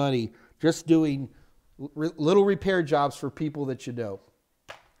amount of money just doing little repair jobs for people that you know.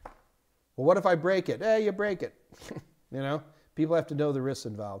 Well, what if I break it? You break it. You know, people have to know the risks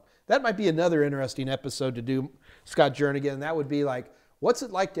involved. That might be another interesting episode to do, Scott Jernigan. That would be like, what's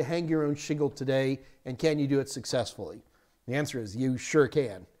it like to hang your own shingle today, and can you do it successfully? The answer is you sure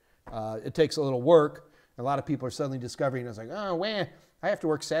can. It takes a little work. A lot of people are suddenly discovering it's like, oh, man, I have to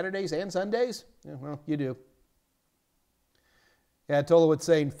work Saturdays and Sundays? Yeah, well, you do. Yeah, Tolowit's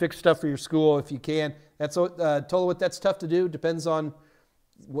saying fix stuff for your school if you can. That's Tolowit, that's tough to do. Depends on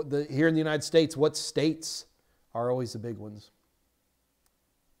here in the United States, what states are always the big ones.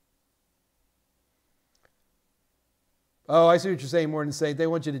 Oh, I see what you're saying, more than say they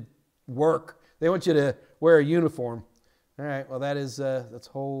want you to work. They want you to wear a uniform. All right. Well, that's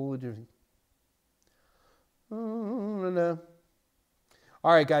whole different.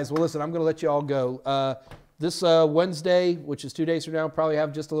 All right, guys. Well, listen, I'm going to let you all go. This Wednesday, which is 2 days from now, I'll probably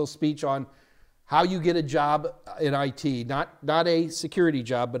have just a little speech on how you get a job in IT. Not a security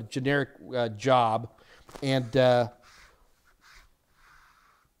job, but a generic job. And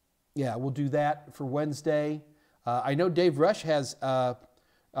yeah, we'll do that for Wednesday. I know Dave Rush has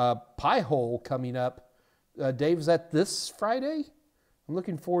Pi-hole coming up. Dave, is that this Friday? I'm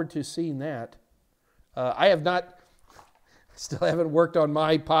looking forward to seeing that. I have not, still haven't worked on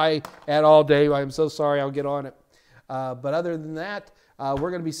my Pi at all, Dave. I'm so sorry. I'll get on it. But other than that, we're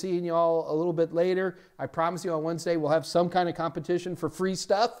going to be seeing you all a little bit later. I promise you on Wednesday we'll have some kind of competition for free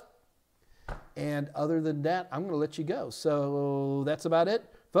stuff. And other than that, I'm going to let you go. So that's about it.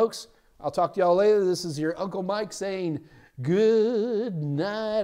 Folks, I'll talk to y'all later. This is your Uncle Mike saying good night.